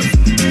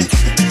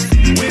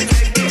 We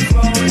make the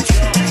crowd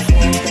jump.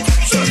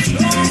 So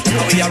jump.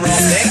 Now we are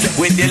roughneck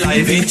with the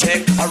live in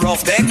check. A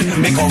roughneck,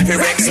 make up your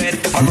Rex set.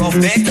 A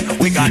roughneck,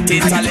 we got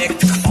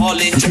intellect. All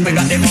in check, we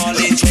got them all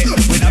in check.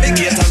 We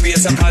navigate and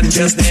raise your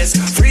consciousness.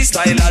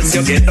 Freestylers,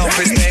 you get no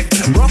respect.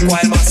 Rock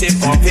wild massive,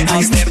 comfy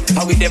and step.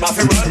 How we them have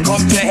to run,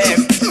 come to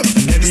him.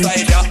 Them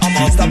style ya, a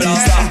monster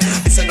blaster.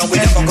 Listen now, we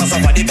the focus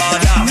up on the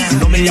border.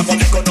 No me ya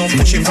gonna go no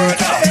push it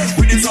further.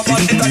 We do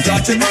someone in the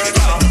judge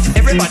murder.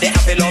 Everybody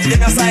have a love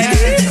in a side.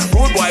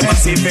 Rude boy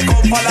massive, we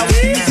come follow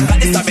me. Got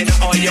the stamina,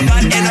 all you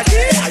got energy.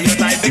 And your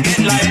time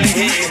begin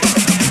lively.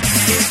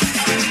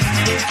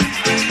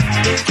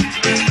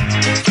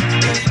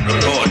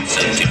 Record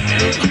sensitive,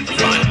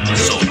 fine,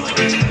 so.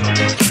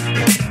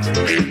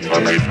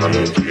 Information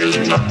is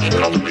not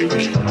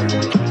complete.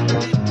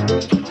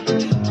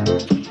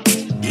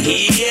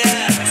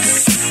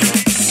 Yes.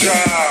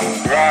 Jah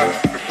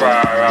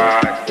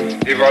Rastafari,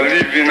 if I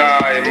live in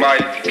I,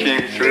 mighty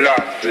King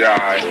Selassie,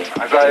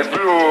 as I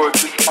blow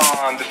this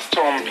on the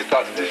trumpet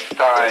at this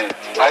time,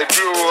 I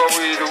blow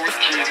away the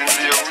wicked and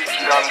the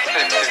wicked and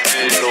set the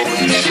way, Lord.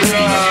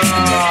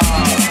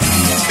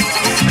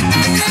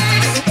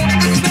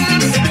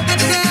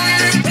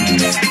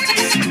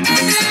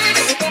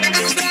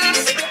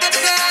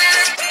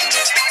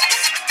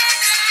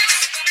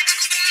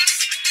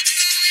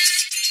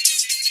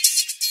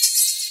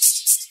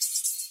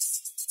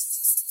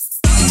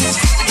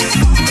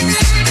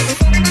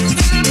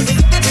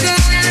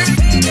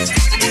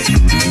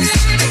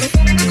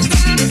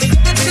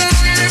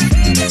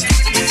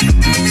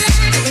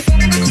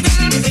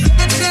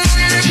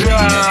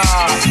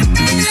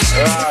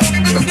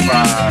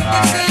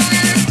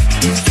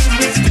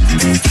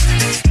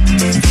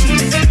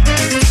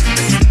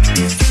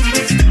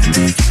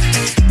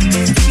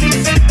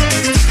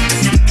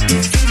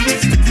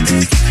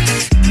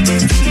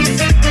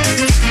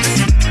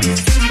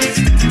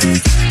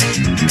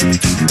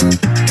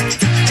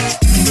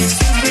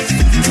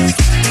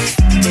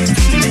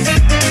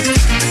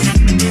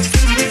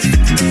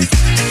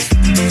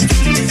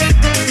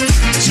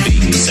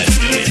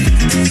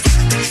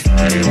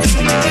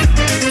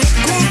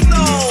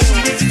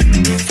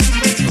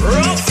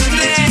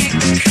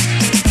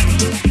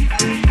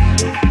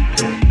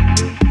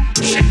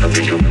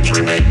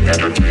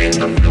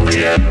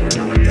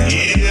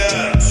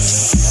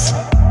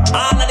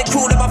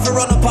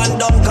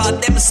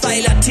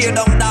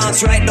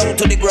 Right down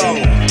to the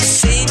ground.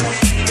 See?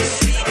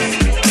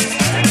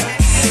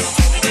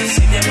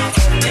 See them up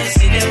there,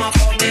 see them up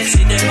there,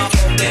 see them up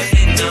there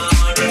in the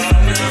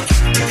round.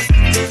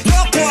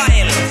 Rock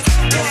wild.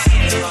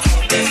 See them up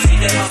there, see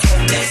them up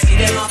there, see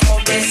them up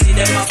there, see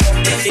them up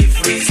there, the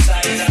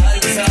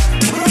freestylers.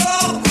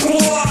 Rock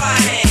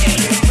wild.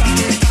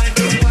 Time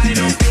to wind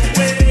up your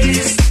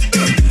waist.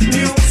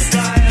 New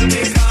style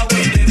because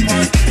we dip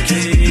on the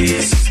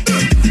case.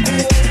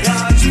 Oh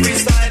gosh,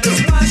 freestylers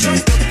mash up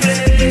the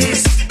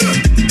place.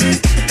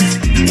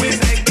 We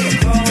make the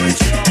crowd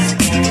jump.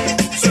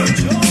 So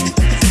jump,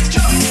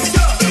 jump,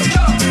 jump,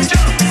 jump,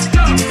 jump,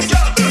 jump,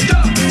 jump,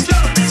 jump, jump,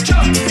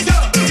 jump,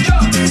 jump,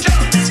 jump,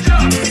 jump,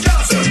 jump,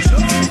 jump, so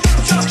jump,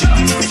 jump,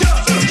 jump,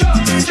 jump, jump,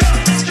 jump,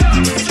 jump,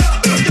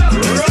 jump,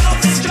 jump.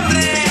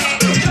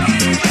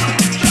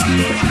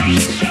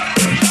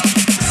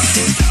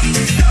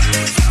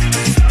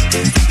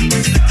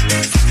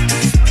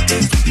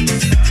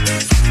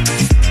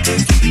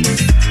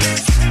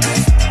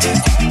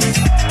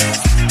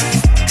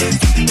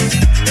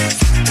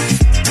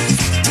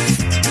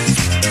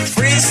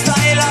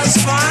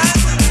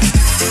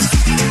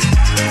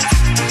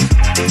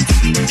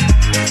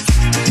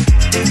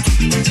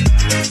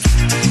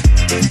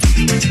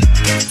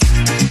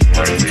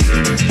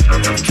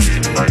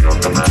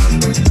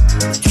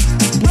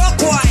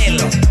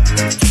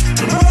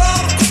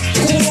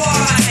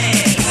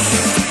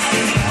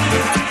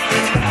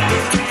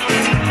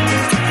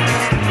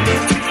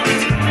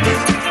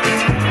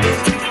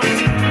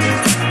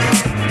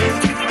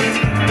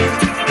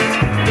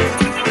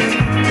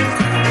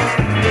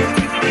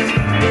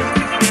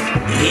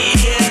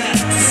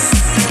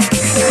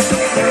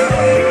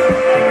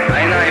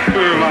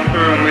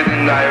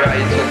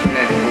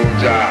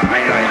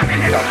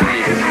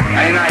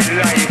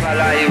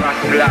 alive as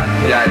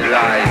Selassie I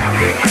live.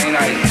 And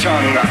I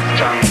strong as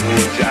strong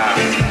Buddha.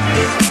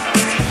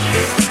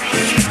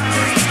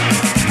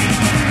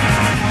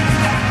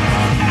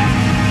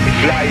 If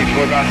life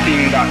was a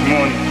thing that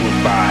money could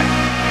buy,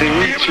 the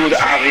rich would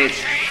have it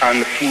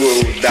and the poor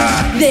would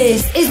die.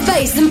 This is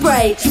Bass and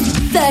Breaks.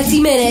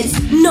 30 minutes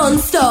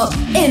non-stop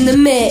in the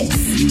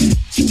mix.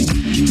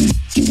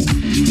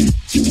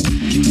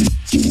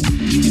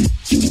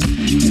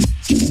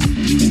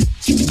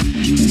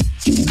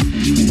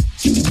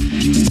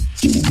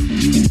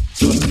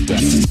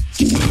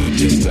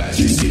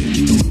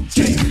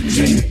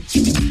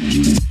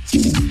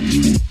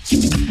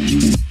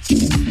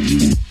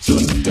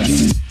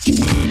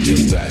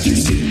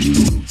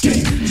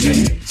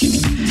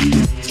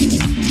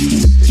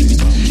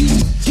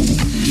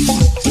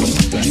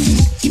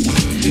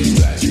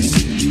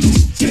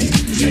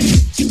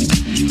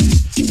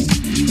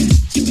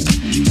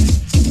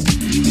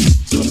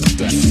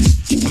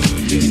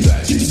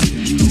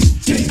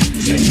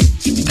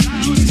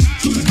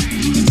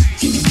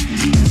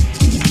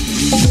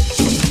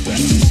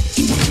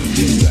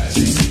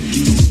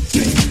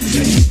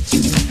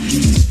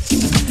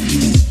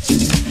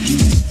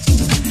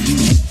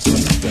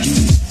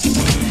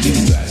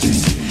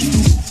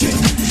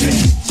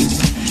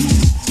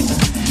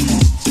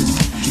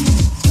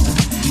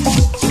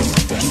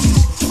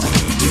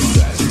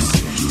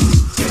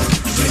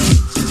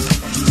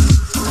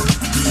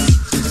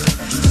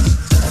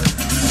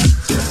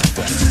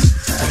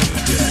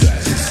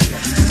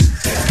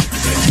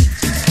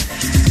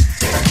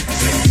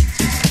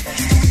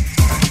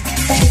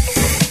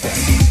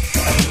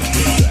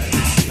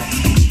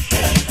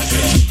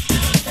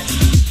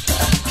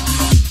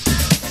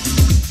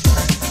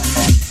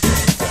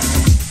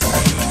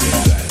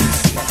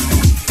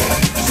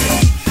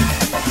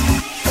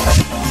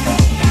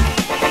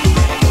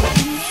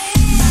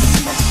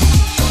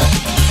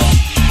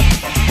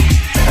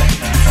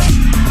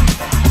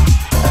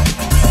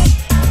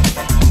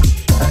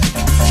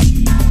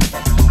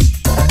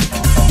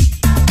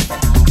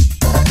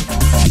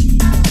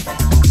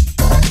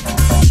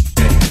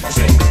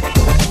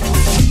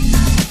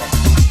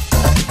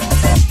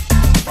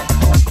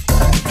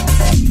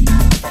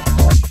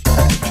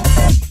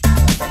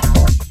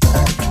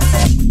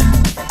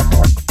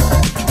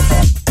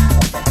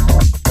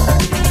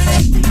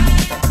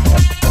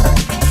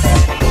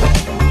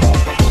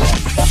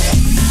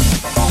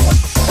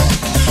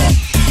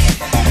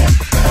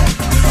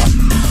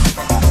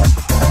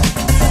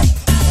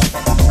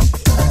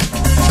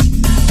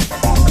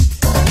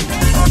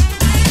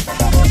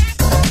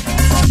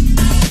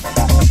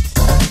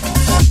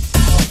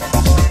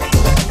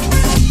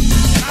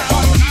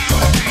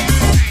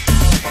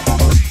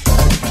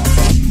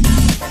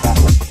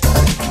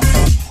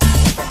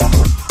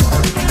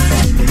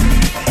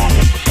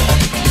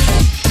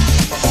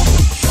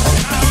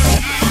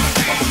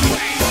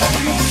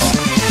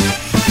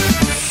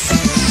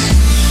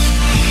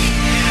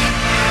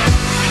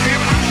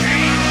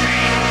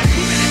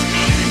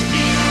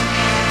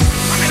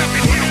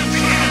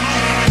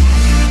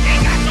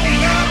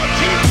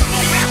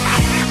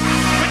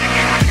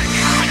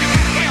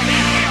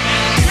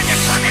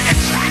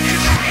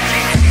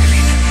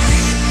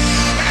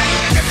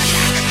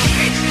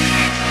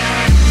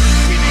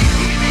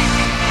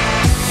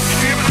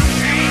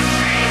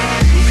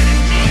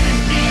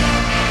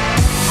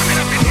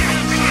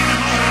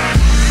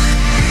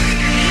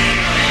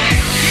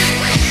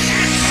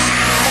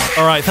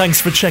 Alright, thanks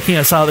for checking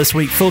us out this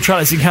week. Full track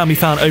listing can be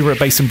found over at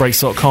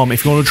bassandbreaks.com.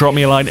 If you want to drop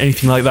me a line,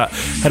 anything like that,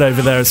 head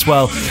over there as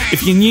well.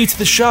 If you're new to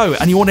the show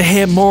and you want to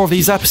hear more of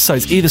these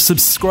episodes, either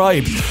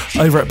subscribe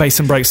over at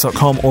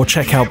bassandbreaks.com or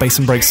check out Bass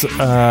and Breaks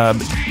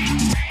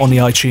on the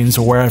iTunes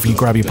or wherever you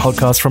grab your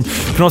podcast from.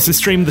 You can also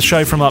stream the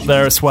show from up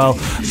there as well.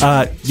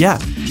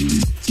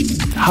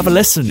 Have a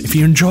listen. If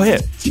you enjoy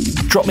it,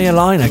 drop me a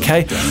line,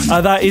 okay?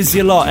 That is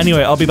your lot.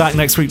 Anyway, I'll be back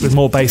next week with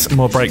more bass and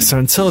more breaks. So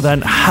until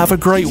then, have a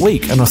great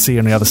week, and I'll see you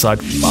on the other side.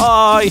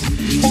 Bye!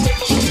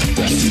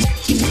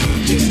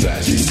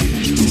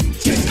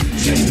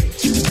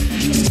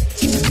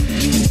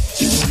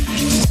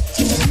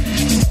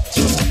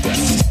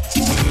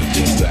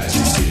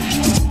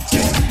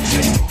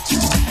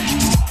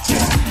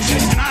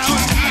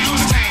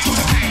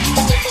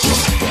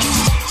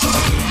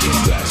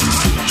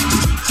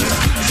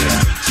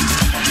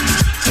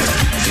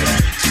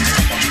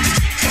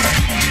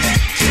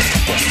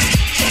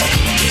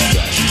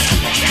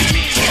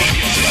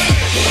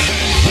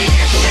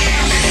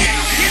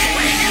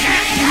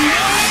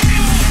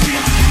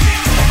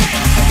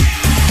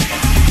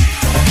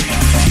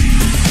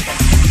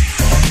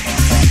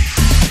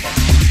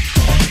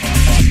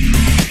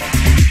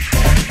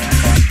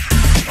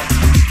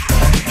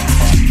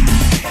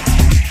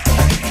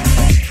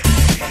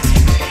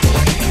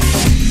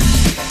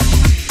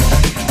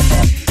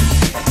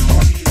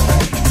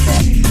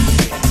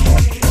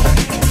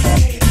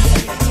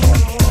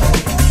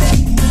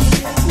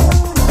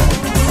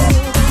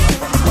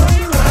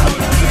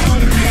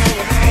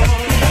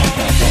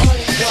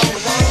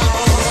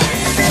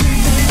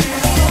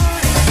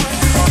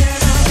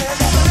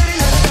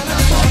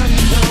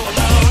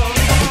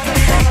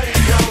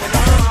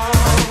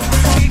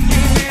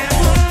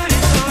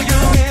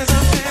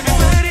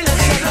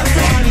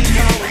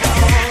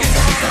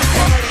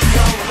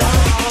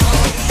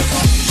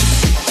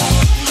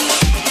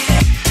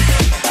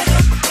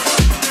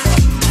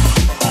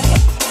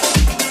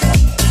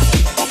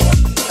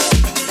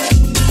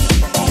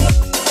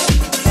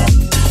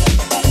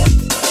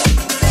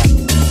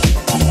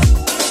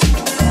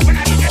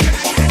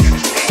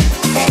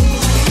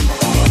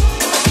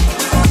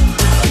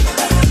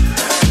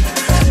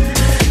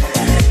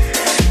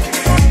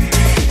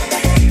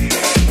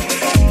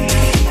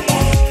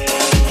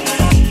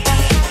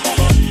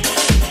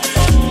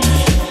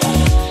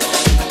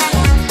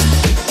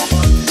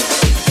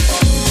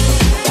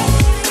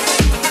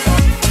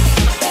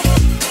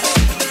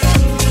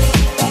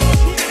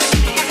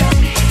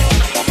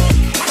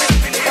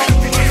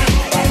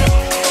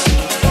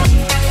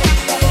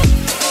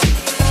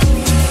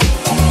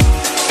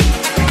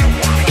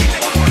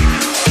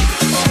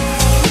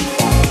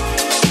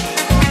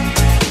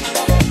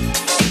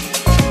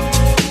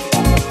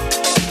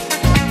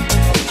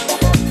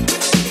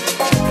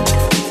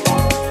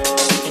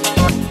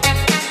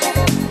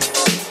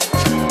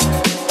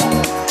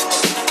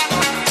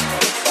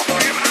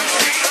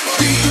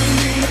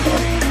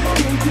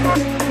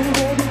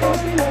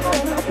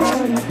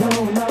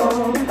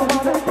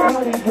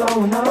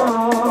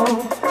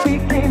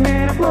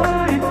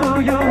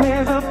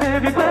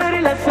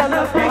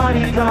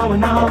 party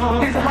going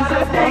on. There's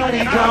a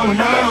party going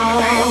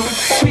on.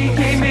 We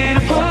came here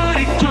to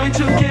party, join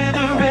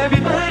together,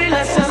 everybody,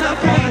 let's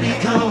celebrate. Party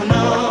going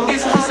on.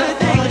 There's a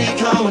party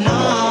going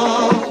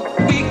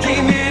on. We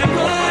came here to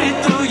party,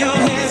 throw your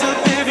hands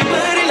up,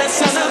 everybody, let's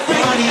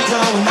celebrate. Party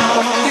going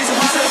on. There's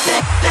a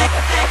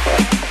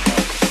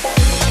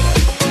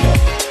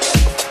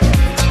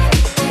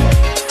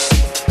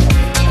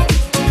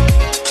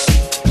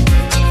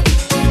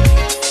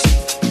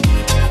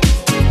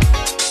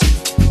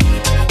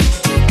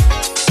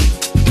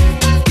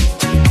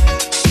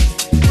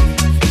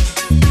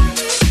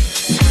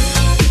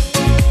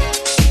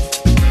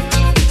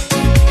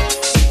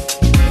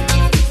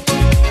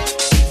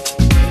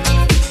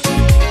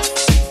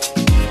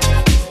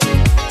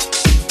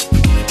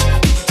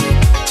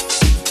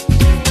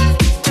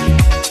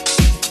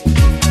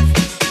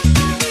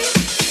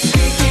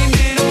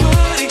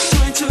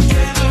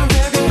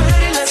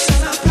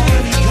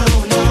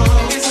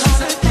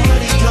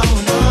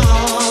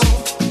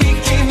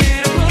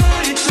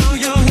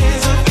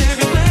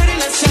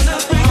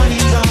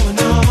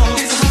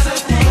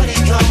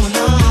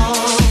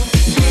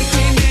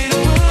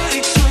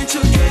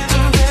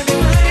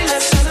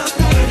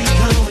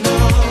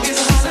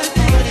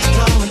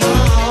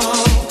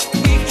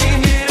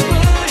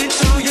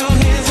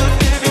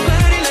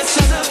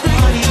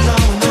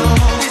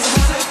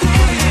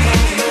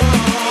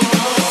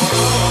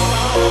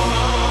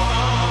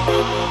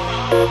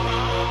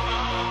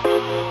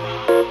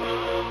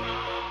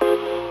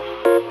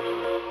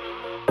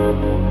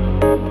Thank you.